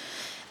marriage.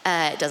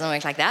 It doesn't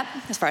work like that,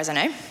 as far as I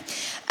know,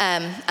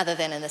 other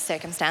than in this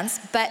circumstance.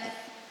 But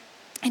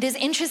it is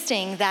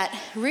interesting that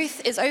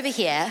Ruth is over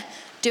here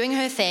doing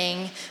her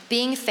thing,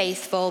 being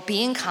faithful,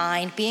 being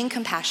kind, being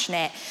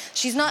compassionate.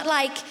 She's not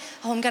like,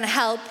 oh, I'm going to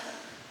help.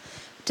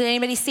 Did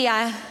anybody see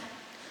I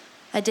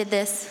did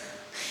this?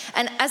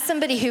 And as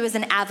somebody who is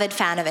an avid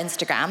fan of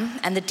Instagram,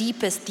 and the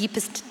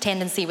deepest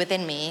tendency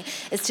within me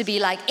is to be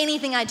like,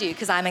 anything I do,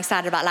 because I'm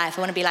excited about life,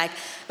 I want to be like,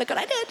 look what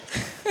I did.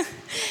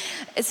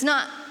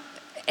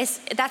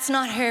 That's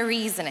not her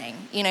reasoning.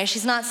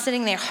 She's not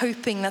sitting there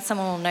hoping that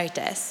someone will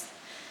notice.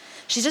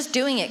 She's just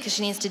doing it because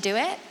she needs to do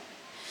it.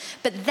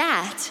 But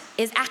that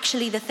is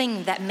actually the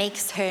thing that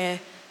makes her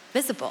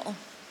visible.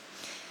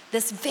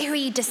 This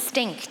very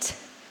distinct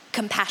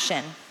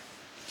compassion.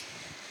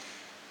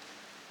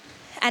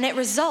 And it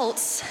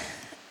results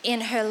in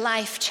her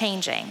life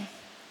changing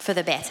for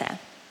the better.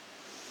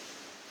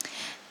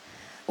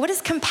 What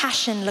does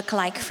compassion look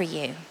like for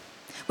you?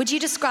 Would you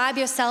describe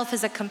yourself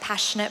as a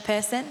compassionate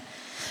person?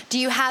 Do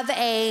you have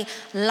a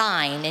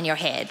line in your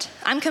head?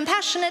 I'm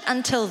compassionate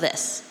until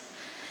this.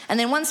 And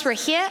then once we're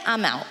here,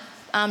 I'm out.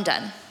 I'm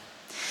done.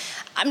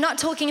 I'm not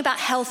talking about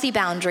healthy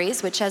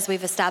boundaries, which, as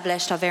we've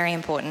established, are very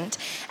important.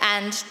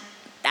 And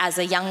as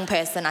a young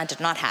person, I did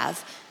not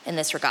have in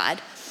this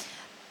regard.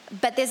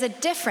 But there's a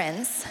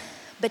difference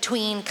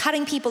between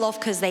cutting people off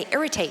because they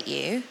irritate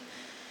you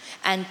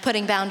and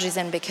putting boundaries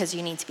in because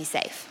you need to be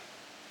safe.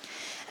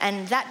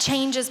 And that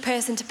changes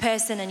person to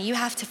person, and you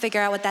have to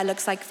figure out what that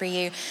looks like for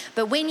you.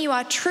 But when you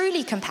are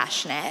truly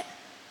compassionate,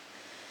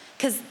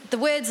 because the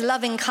words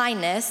loving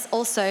kindness,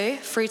 also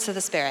fruits of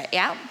the Spirit,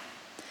 yeah?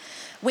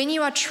 When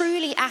you are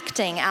truly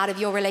acting out of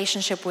your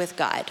relationship with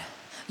God,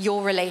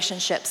 your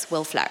relationships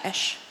will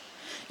flourish.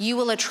 You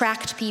will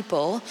attract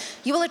people.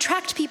 You will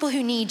attract people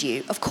who need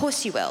you. Of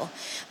course you will.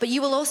 But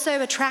you will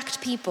also attract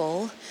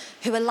people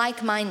who are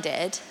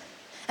like-minded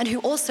and who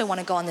also want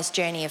to go on this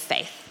journey of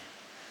faith.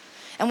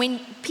 And when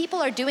people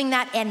are doing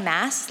that en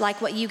masse,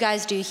 like what you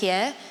guys do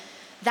here,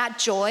 that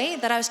joy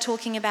that I was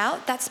talking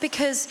about, that's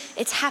because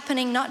it's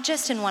happening not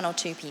just in one or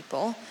two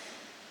people,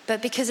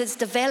 but because it's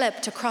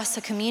developed across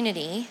a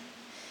community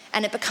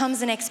and it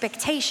becomes an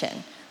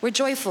expectation. We're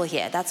joyful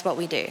here. That's what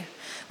we do.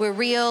 We're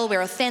real,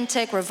 we're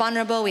authentic, we're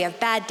vulnerable, we have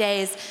bad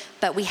days,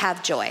 but we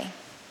have joy.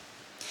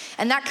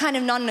 And that kind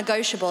of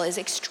non-negotiable is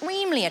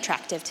extremely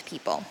attractive to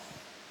people.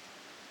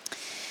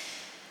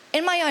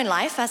 In my own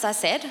life, as I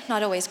said,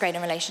 not always great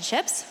in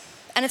relationships.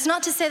 And it's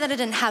not to say that I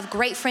didn't have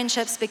great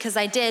friendships, because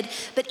I did,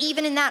 but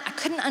even in that, I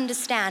couldn't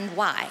understand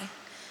why.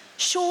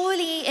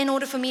 Surely, in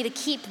order for me to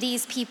keep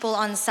these people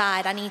on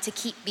side, I need to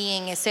keep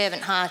being a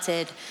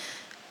servant-hearted,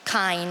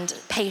 kind,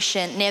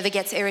 patient, never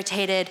gets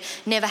irritated,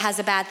 never has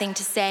a bad thing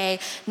to say,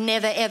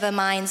 never ever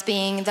minds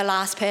being the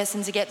last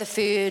person to get the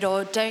food,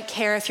 or don't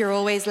care if you're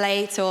always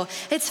late, or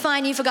it's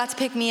fine, you forgot to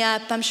pick me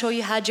up, I'm sure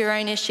you had your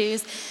own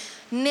issues.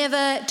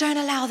 Don't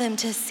allow them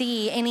to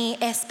see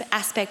any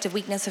aspect of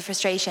weakness or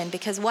frustration,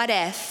 because what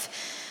if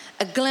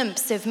a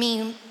glimpse of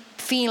me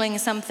feeling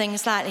something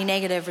slightly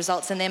negative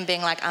results in them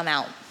being like, I'm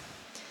out?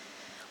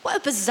 What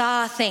a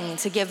bizarre thing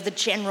to give the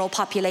general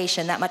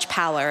population that much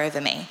power over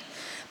me.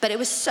 But it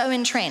was so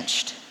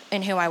entrenched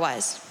in who I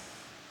was.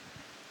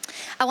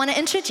 I want to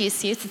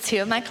introduce you to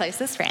two of my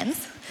closest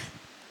friends.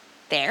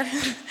 They're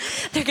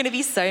going to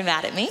be so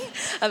mad at me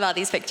about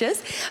these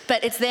pictures,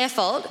 but it's their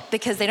fault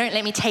because they don't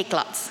let me take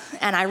lots.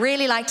 And I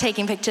really like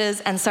taking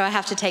pictures, and so I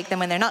have to take them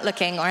when they're not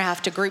looking, or I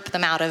have to group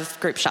them out of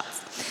group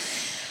shots.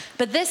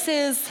 But this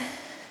is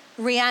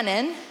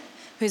Rhiannon,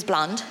 who's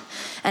blonde,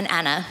 and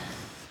Anna.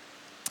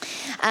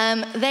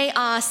 They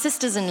are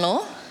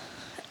sisters-in-law.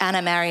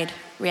 Anna married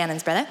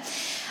Rhiannon's brother.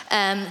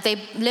 They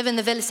live in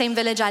the same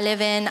village I live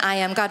in. I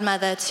am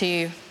godmother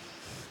to,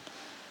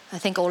 I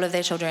think, all of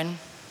their children.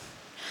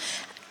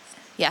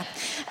 Yeah.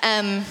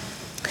 I'll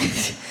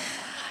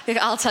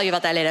tell you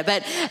about that later.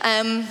 But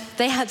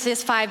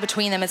there's 5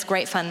 between them. It's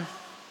great fun.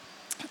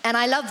 And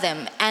I love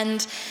them.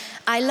 And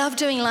I love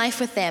doing life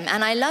with them.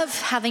 And I love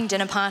having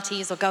dinner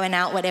parties or going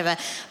out, whatever.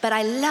 But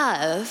I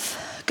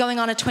love going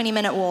on a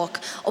 20-minute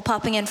walk, or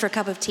popping in for a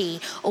cup of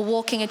tea, or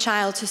walking a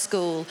child to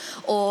school,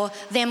 or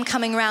them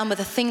coming around with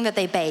a thing that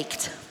they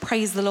baked,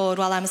 praise the Lord,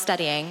 while I'm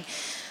studying,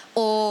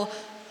 or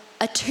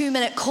a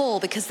 2-minute call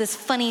because this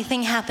funny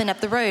thing happened up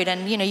the road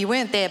and you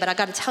weren't there, but I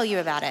got to tell you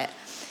about it.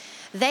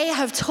 They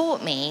have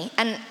taught me,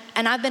 and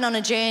I've been on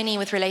a journey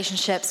with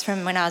relationships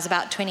from when I was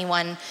about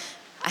 21.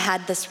 I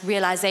had this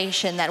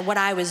realization that what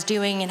I was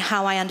doing and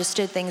how I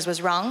understood things was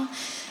wrong.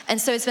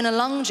 And so it's been a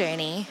long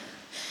journey,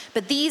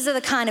 but these are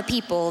the kind of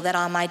people that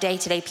are my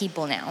day-to-day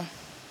people now.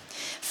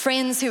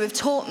 Friends who have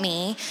taught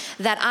me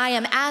that I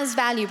am as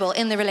valuable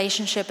in the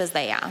relationship as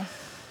they are.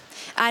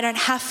 I don't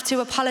have to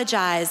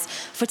apologize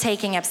for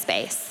taking up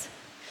space.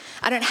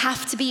 I don't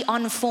have to be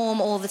on form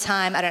all the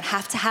time. I don't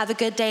have to have a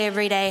good day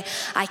every day.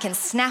 I can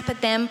snap at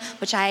them,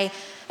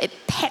 it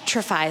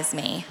petrifies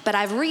me. But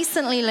I've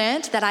recently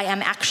learned that I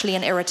am actually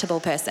an irritable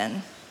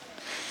person.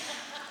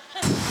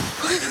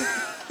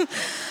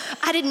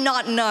 I did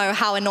not know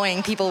how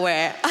annoying people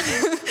were.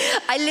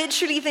 I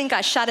literally think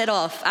I shut it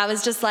off. I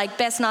was just like,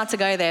 best not to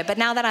go there. But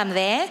now that I'm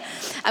there,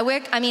 I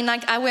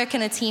work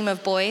in a team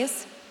of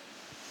boys.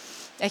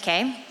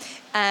 Okay,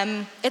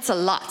 it's a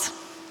lot.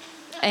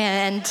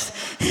 And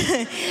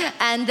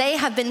they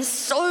have been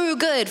so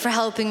good for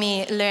helping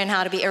me learn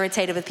how to be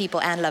irritated with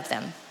people and love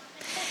them.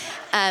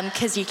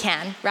 Because you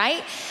can,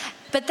 right?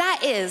 But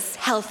that is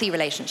healthy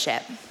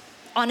relationship.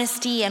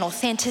 Honesty and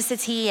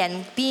authenticity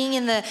and being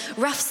in the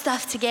rough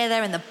stuff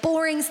together and the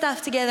boring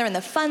stuff together and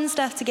the fun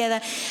stuff together.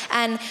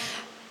 And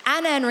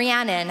Anna and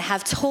Rhiannon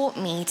have taught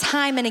me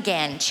time and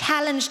again,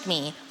 challenged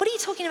me. What are you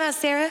talking about,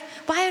 Sarah?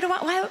 Why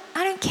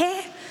I don't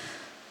care.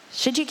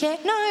 Should you care?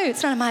 No,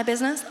 it's none of my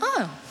business.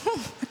 Oh,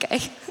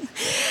 okay.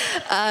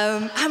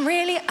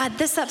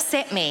 This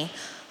upset me.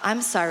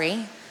 I'm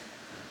sorry.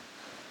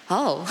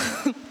 Oh,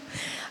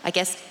 I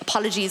guess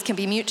apologies can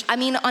be mutual.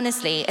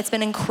 Honestly, it's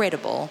been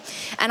incredible.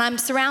 And I'm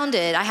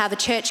surrounded. I have a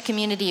church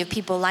community of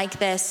people like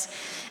this,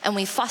 and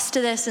we foster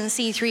this in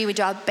C3. We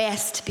do our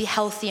best to be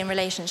healthy in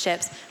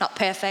relationships. Not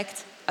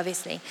perfect,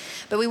 obviously,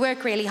 but we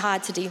work really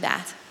hard to do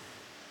that.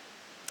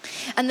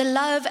 And the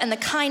love and the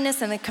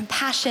kindness and the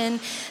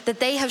compassion that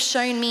they have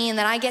shown me and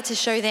that I get to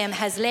show them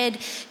has led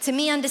to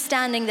me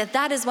understanding that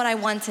that is what I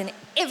want in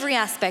every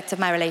aspect of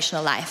my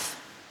relational life.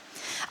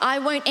 I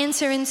won't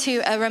enter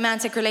into a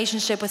romantic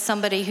relationship with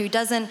somebody who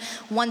doesn't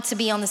want to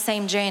be on the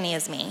same journey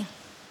as me.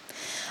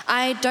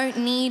 I don't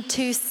need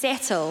to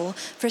settle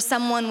for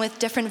someone with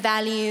different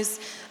values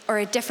or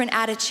a different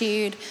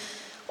attitude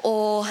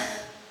or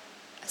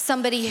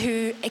somebody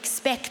who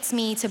expects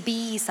me to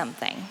be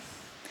something.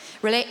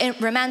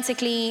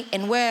 Romantically,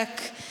 in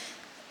work,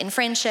 in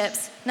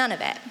friendships, none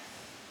of it.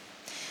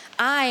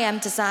 I am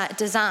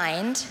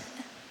designed,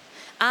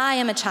 I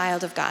am a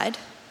child of God.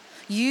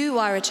 You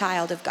are a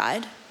child of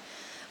God,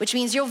 which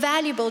means you're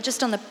valuable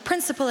just on the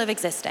principle of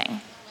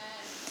existing.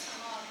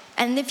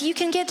 And if you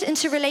can get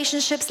into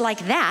relationships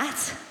like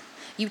that,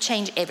 you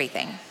change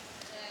everything.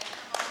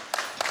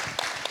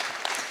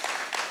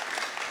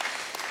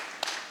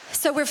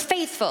 So we're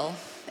faithful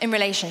in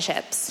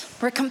relationships.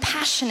 We're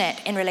compassionate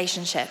in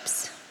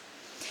relationships.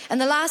 And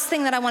the last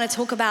thing that I want to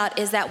talk about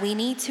is that we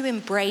need to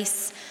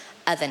embrace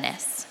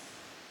otherness.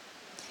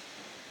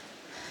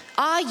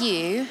 Are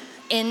you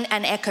in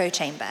an echo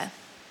chamber?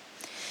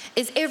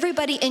 Is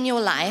everybody in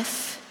your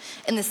life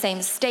in the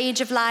same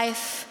stage of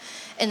life,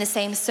 in the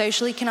same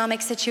social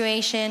economic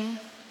situation?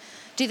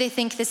 Do they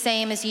think the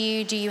same as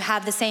you? Do you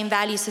have the same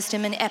value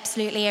system in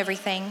absolutely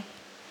everything?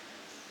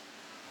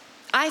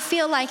 I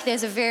feel like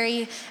there's a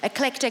very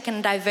eclectic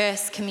and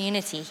diverse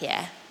community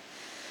here,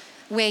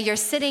 where you're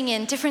sitting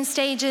in different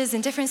stages,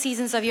 in different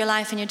seasons of your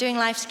life, and you're doing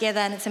life together,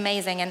 and it's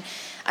amazing. And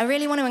I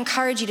really want to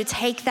encourage you to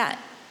take that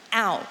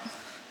out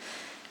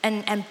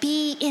and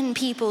be in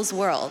people's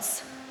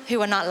worlds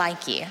who are not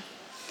like you.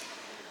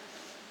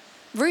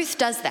 Ruth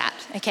does that,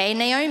 okay?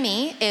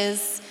 Naomi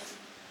is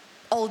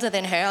older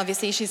than her.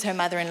 Obviously, she's her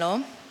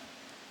mother-in-law.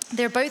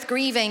 They're both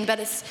grieving, but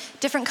it's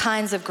different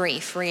kinds of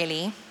grief,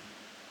 really.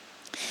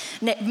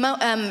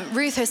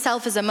 Ruth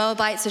herself is a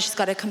Moabite, so she's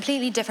got a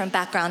completely different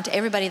background to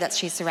everybody that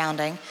she's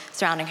surrounding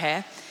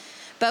her.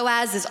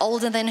 Boaz is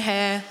older than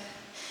her.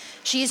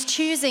 She is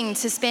choosing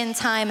to spend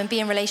time and be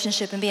in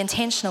relationship and be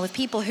intentional with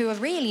people who are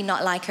really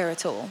not like her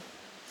at all.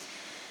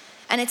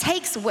 And it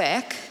takes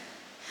work,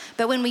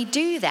 but when we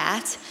do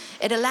that,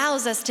 it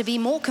allows us to be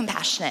more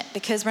compassionate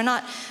because we're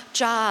not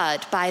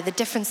jarred by the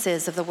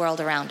differences of the world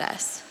around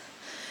us.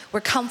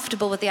 We're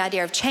comfortable with the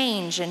idea of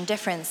change and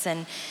difference,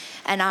 and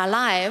our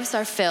lives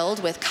are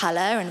filled with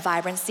color and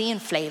vibrancy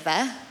and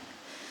flavor,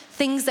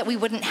 things that we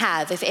wouldn't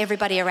have if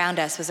everybody around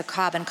us was a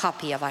carbon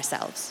copy of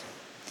ourselves.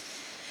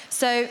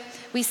 So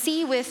we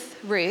see with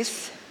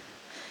Ruth,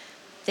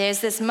 there's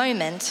this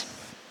moment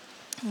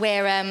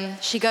where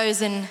she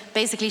goes and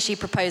basically she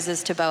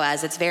proposes to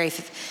Boaz. It's very,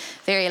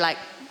 very like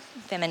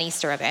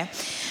feminista of her.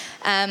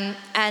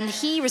 And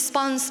he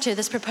responds to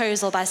this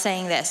proposal by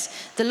saying this: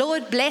 "The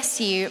Lord bless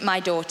you, my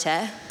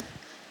daughter."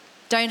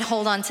 Don't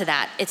hold on to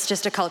that. It's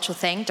just a cultural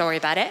thing. Don't worry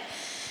about it.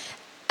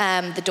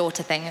 The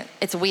daughter thing.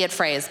 It's a weird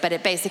phrase, but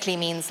it basically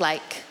means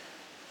like,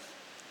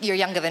 you're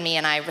younger than me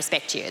and I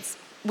respect you.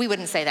 We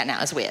wouldn't say that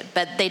now, it's weird,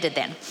 but they did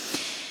then.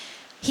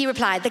 He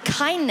replied, "The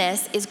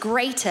kindness is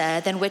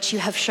greater than which you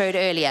have showed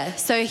earlier."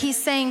 So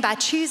he's saying by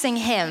choosing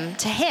him,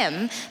 to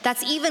him,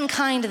 that's even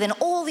kinder than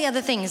all the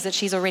other things that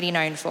she's already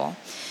known for.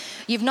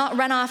 You've not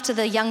run after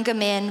the younger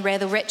men,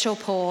 whether rich or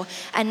poor,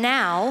 and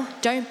now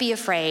don't be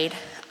afraid.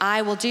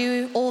 I will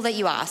do all that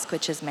you ask,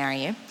 which is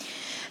marry you.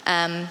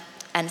 And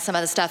some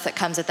other stuff that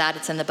comes with that,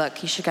 it's in the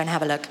book. You should go and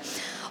have a look.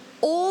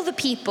 All the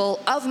people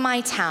of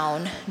my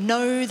town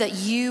know that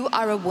you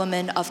are a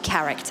woman of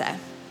character.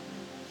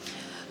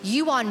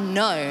 You are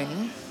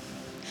known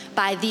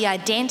by the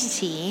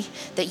identity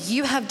that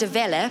you have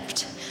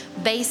developed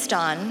based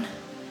on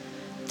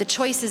the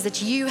choices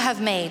that you have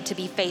made to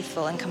be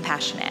faithful and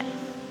compassionate.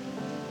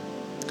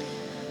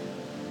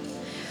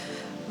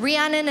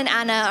 Rhiannon and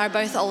Anna are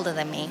both older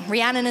than me.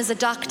 Rhiannon is a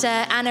doctor,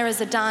 Anna is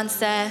a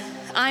dancer.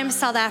 I'm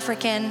South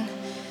African.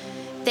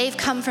 They've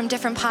come from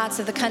different parts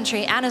of the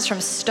country. Anna's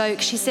from Stoke.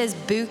 She says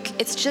book.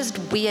 It's just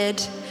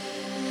weird.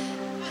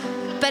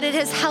 But it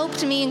has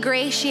helped me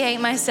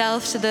ingratiate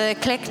myself to the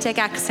eclectic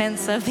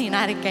accents of the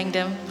United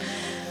Kingdom.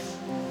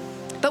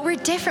 But we're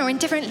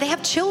different. They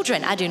have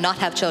children. I do not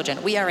have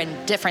children. We are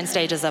in different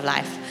stages of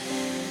life.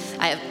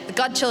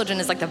 Godchildren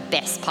is like the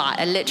best part.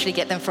 I literally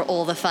get them for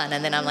all the fun,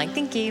 and then I'm like,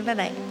 thank you,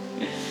 bye-bye.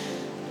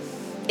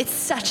 It's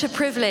such a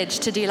privilege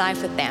to do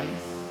life with them.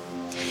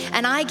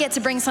 And I get to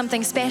bring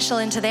something special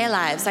into their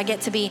lives. I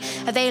get to be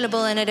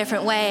available in a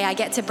different way. I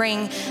get to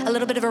bring a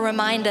little bit of a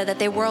reminder that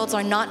their worlds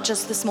are not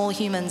just the small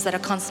humans that are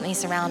constantly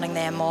surrounding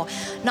them, or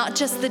not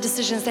just the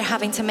decisions they're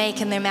having to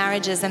make in their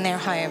marriages and their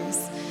homes.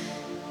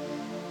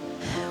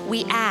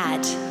 We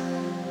add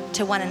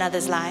to one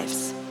another's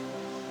lives.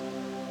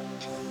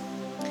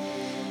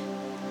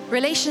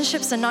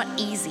 Relationships are not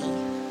easy.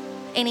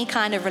 Any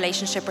kind of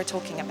relationship we're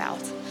talking about.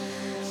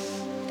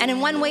 And in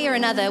one way or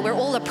another, we're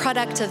all a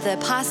product of the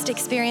past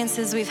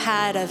experiences we've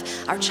had, of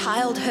our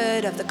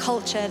childhood, of the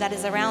culture that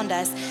is around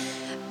us.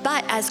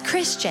 But as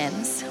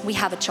Christians, we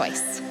have a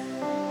choice.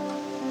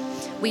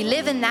 We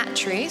live in that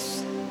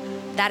truth,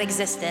 that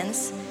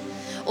existence,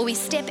 or we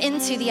step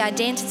into the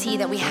identity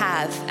that we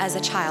have as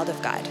a child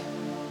of God.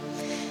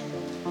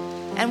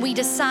 And we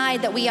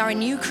decide that we are a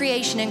new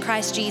creation in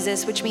Christ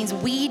Jesus, which means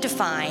we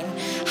define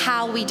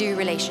how we do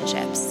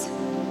relationships.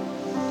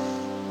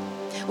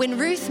 When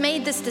Ruth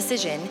made this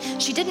decision,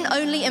 she didn't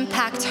only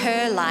impact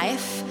her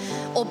life,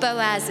 or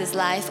Boaz's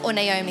life, or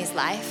Naomi's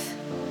life.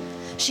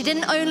 She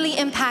didn't only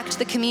impact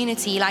the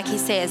community, like he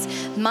says,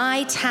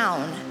 my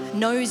town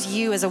knows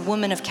you as a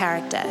woman of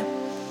character.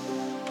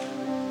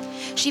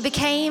 She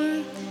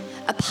became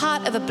a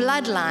part of a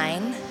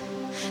bloodline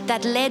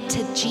that led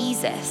to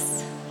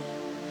Jesus,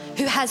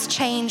 who has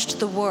changed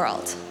the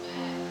world,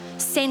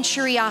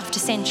 century after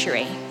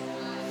century.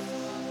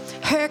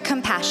 Her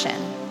compassion,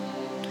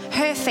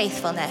 her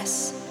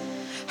faithfulness,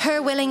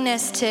 her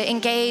willingness to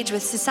engage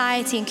with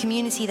society and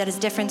community that is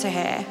different to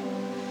her.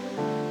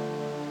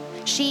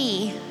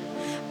 She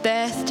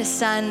birthed a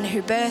son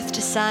who birthed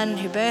a son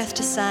who birthed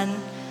a son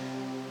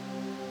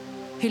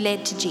who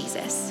led to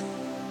Jesus.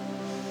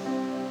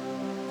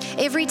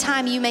 Every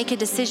time you make a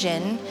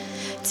decision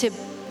to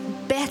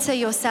better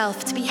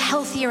yourself, to be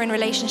healthier in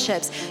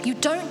relationships, you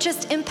don't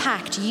just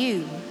impact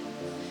you.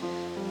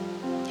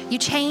 You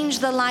change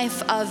the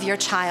life of your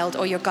child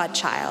or your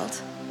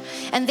godchild.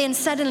 And then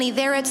suddenly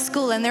they're at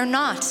school and they're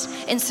not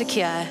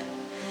insecure.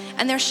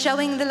 And they're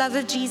showing the love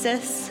of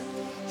Jesus.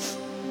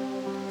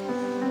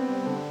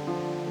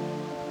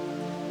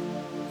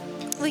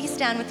 Will you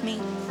stand with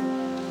me?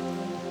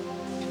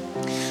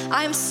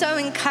 I am so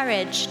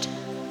encouraged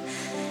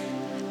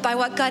by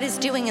what God is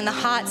doing in the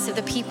hearts of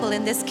the people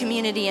in this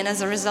community and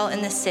as a result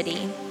in this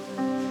city.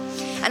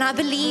 And I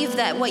believe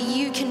that what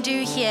you can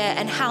do here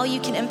and how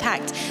you can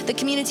impact the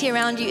community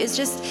around you is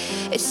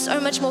it's so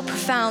much more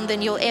profound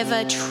than you'll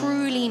ever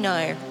truly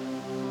know.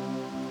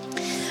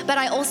 But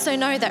I also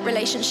know that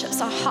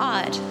relationships are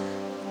hard.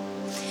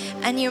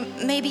 And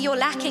maybe you're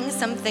lacking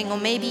something, or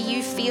maybe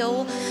you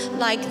feel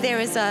like there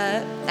is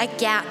a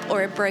gap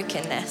or a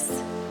brokenness.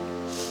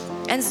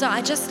 And so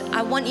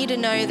I want you to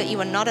know that you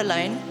are not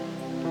alone,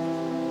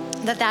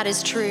 that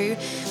is true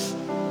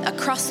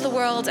across the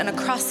world and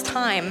across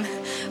time,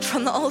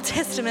 from the Old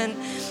Testament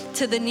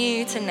to the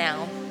New to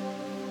now.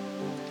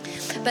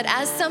 But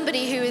as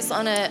somebody who is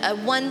on a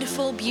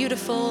wonderful,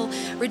 beautiful,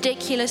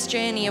 ridiculous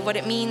journey of what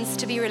it means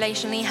to be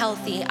relationally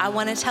healthy, I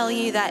want to tell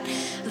you that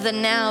the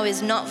now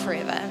is not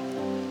forever.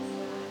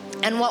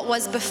 And what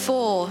was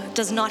before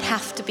does not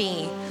have to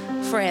be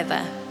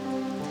forever.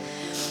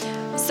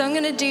 So I'm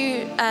going to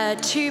do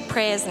 2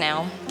 prayers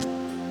now.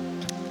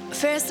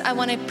 First, I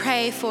want to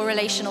pray for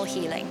relational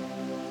healing.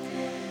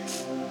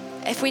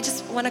 If we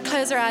just want to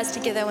close our eyes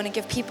together, I want to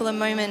give people a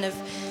moment of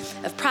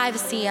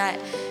privacy.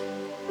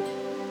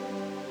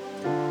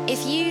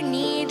 If you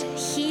need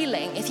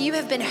healing, if you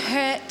have been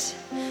hurt,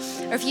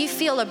 or if you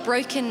feel a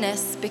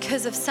brokenness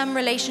because of some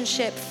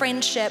relationship,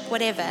 friendship,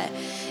 whatever,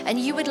 and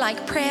you would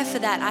like prayer for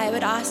that, I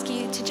would ask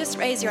you to just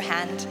raise your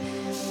hand.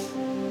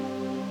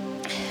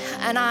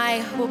 And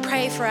I will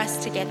pray for us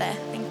together.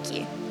 Thank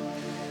you.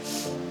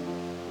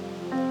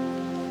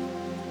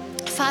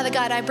 Father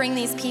God, I bring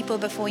these people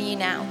before you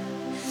now.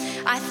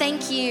 I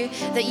thank you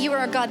that you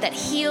are a God that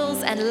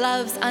heals and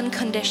loves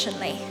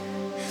unconditionally.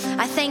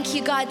 I thank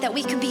you, God, that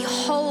we can be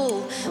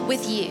whole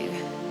with you.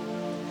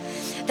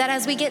 That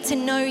as we get to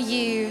know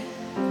you,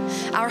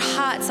 our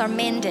hearts are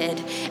mended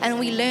and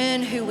we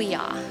learn who we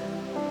are.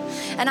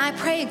 And I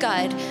pray,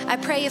 God,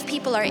 if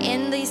people are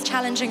in these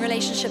challenging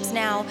relationships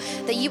now,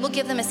 that you will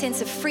give them a sense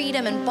of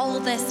freedom and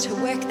boldness to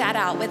work that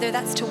out, whether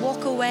that's to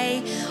walk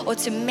away or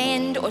to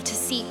mend or to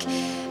seek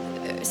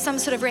some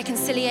sort of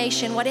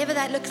reconciliation, whatever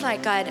that looks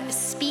like, God,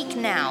 speak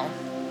now.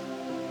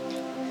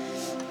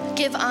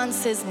 Give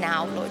answers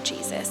now, Lord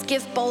Jesus.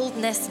 Give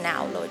boldness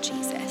now, Lord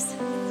Jesus.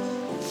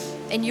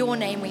 In your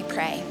name we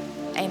pray.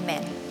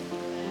 Amen.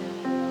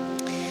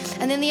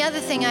 And then the other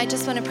thing I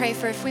just want to pray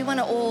for, if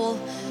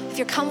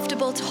you're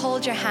comfortable to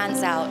hold your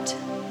hands out,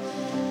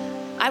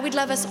 I would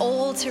love us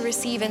all to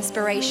receive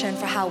inspiration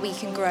for how we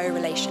can grow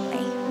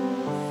relationally.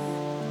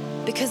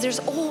 Because there's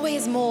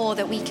always more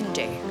that we can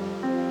do.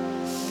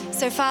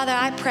 So Father,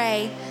 I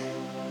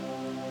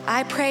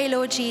pray,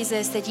 Lord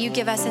Jesus, that you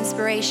give us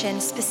inspiration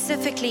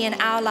specifically in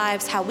our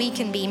lives, how we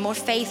can be more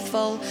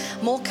faithful,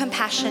 more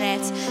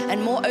compassionate,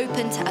 and more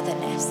open to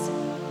otherness.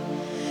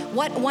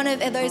 What one of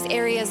those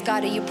areas,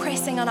 God, are you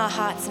pressing on our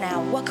hearts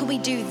now? What can we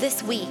do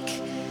this week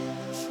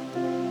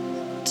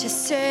to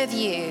serve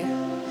you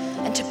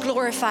and to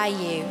glorify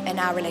you in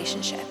our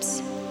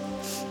relationships?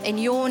 In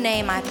your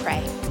name I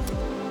pray.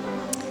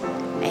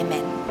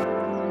 Amen.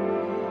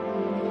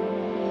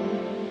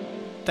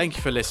 Thank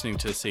you for listening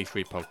to the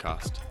C3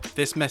 podcast. If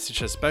this message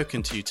has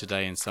spoken to you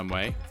today in some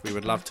way, we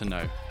would love to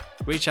know.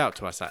 Reach out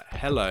to us at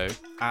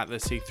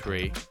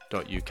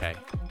hello@thec3.uk.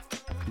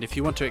 And if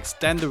you want to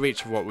extend the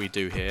reach of what we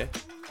do here,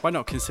 why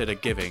not consider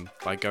giving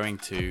by going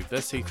to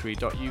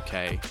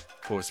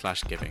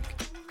thec3.uk/giving.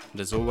 And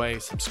as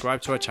always,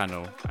 subscribe to our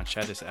channel and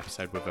share this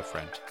episode with a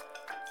friend.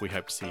 We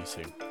hope to see you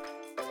soon.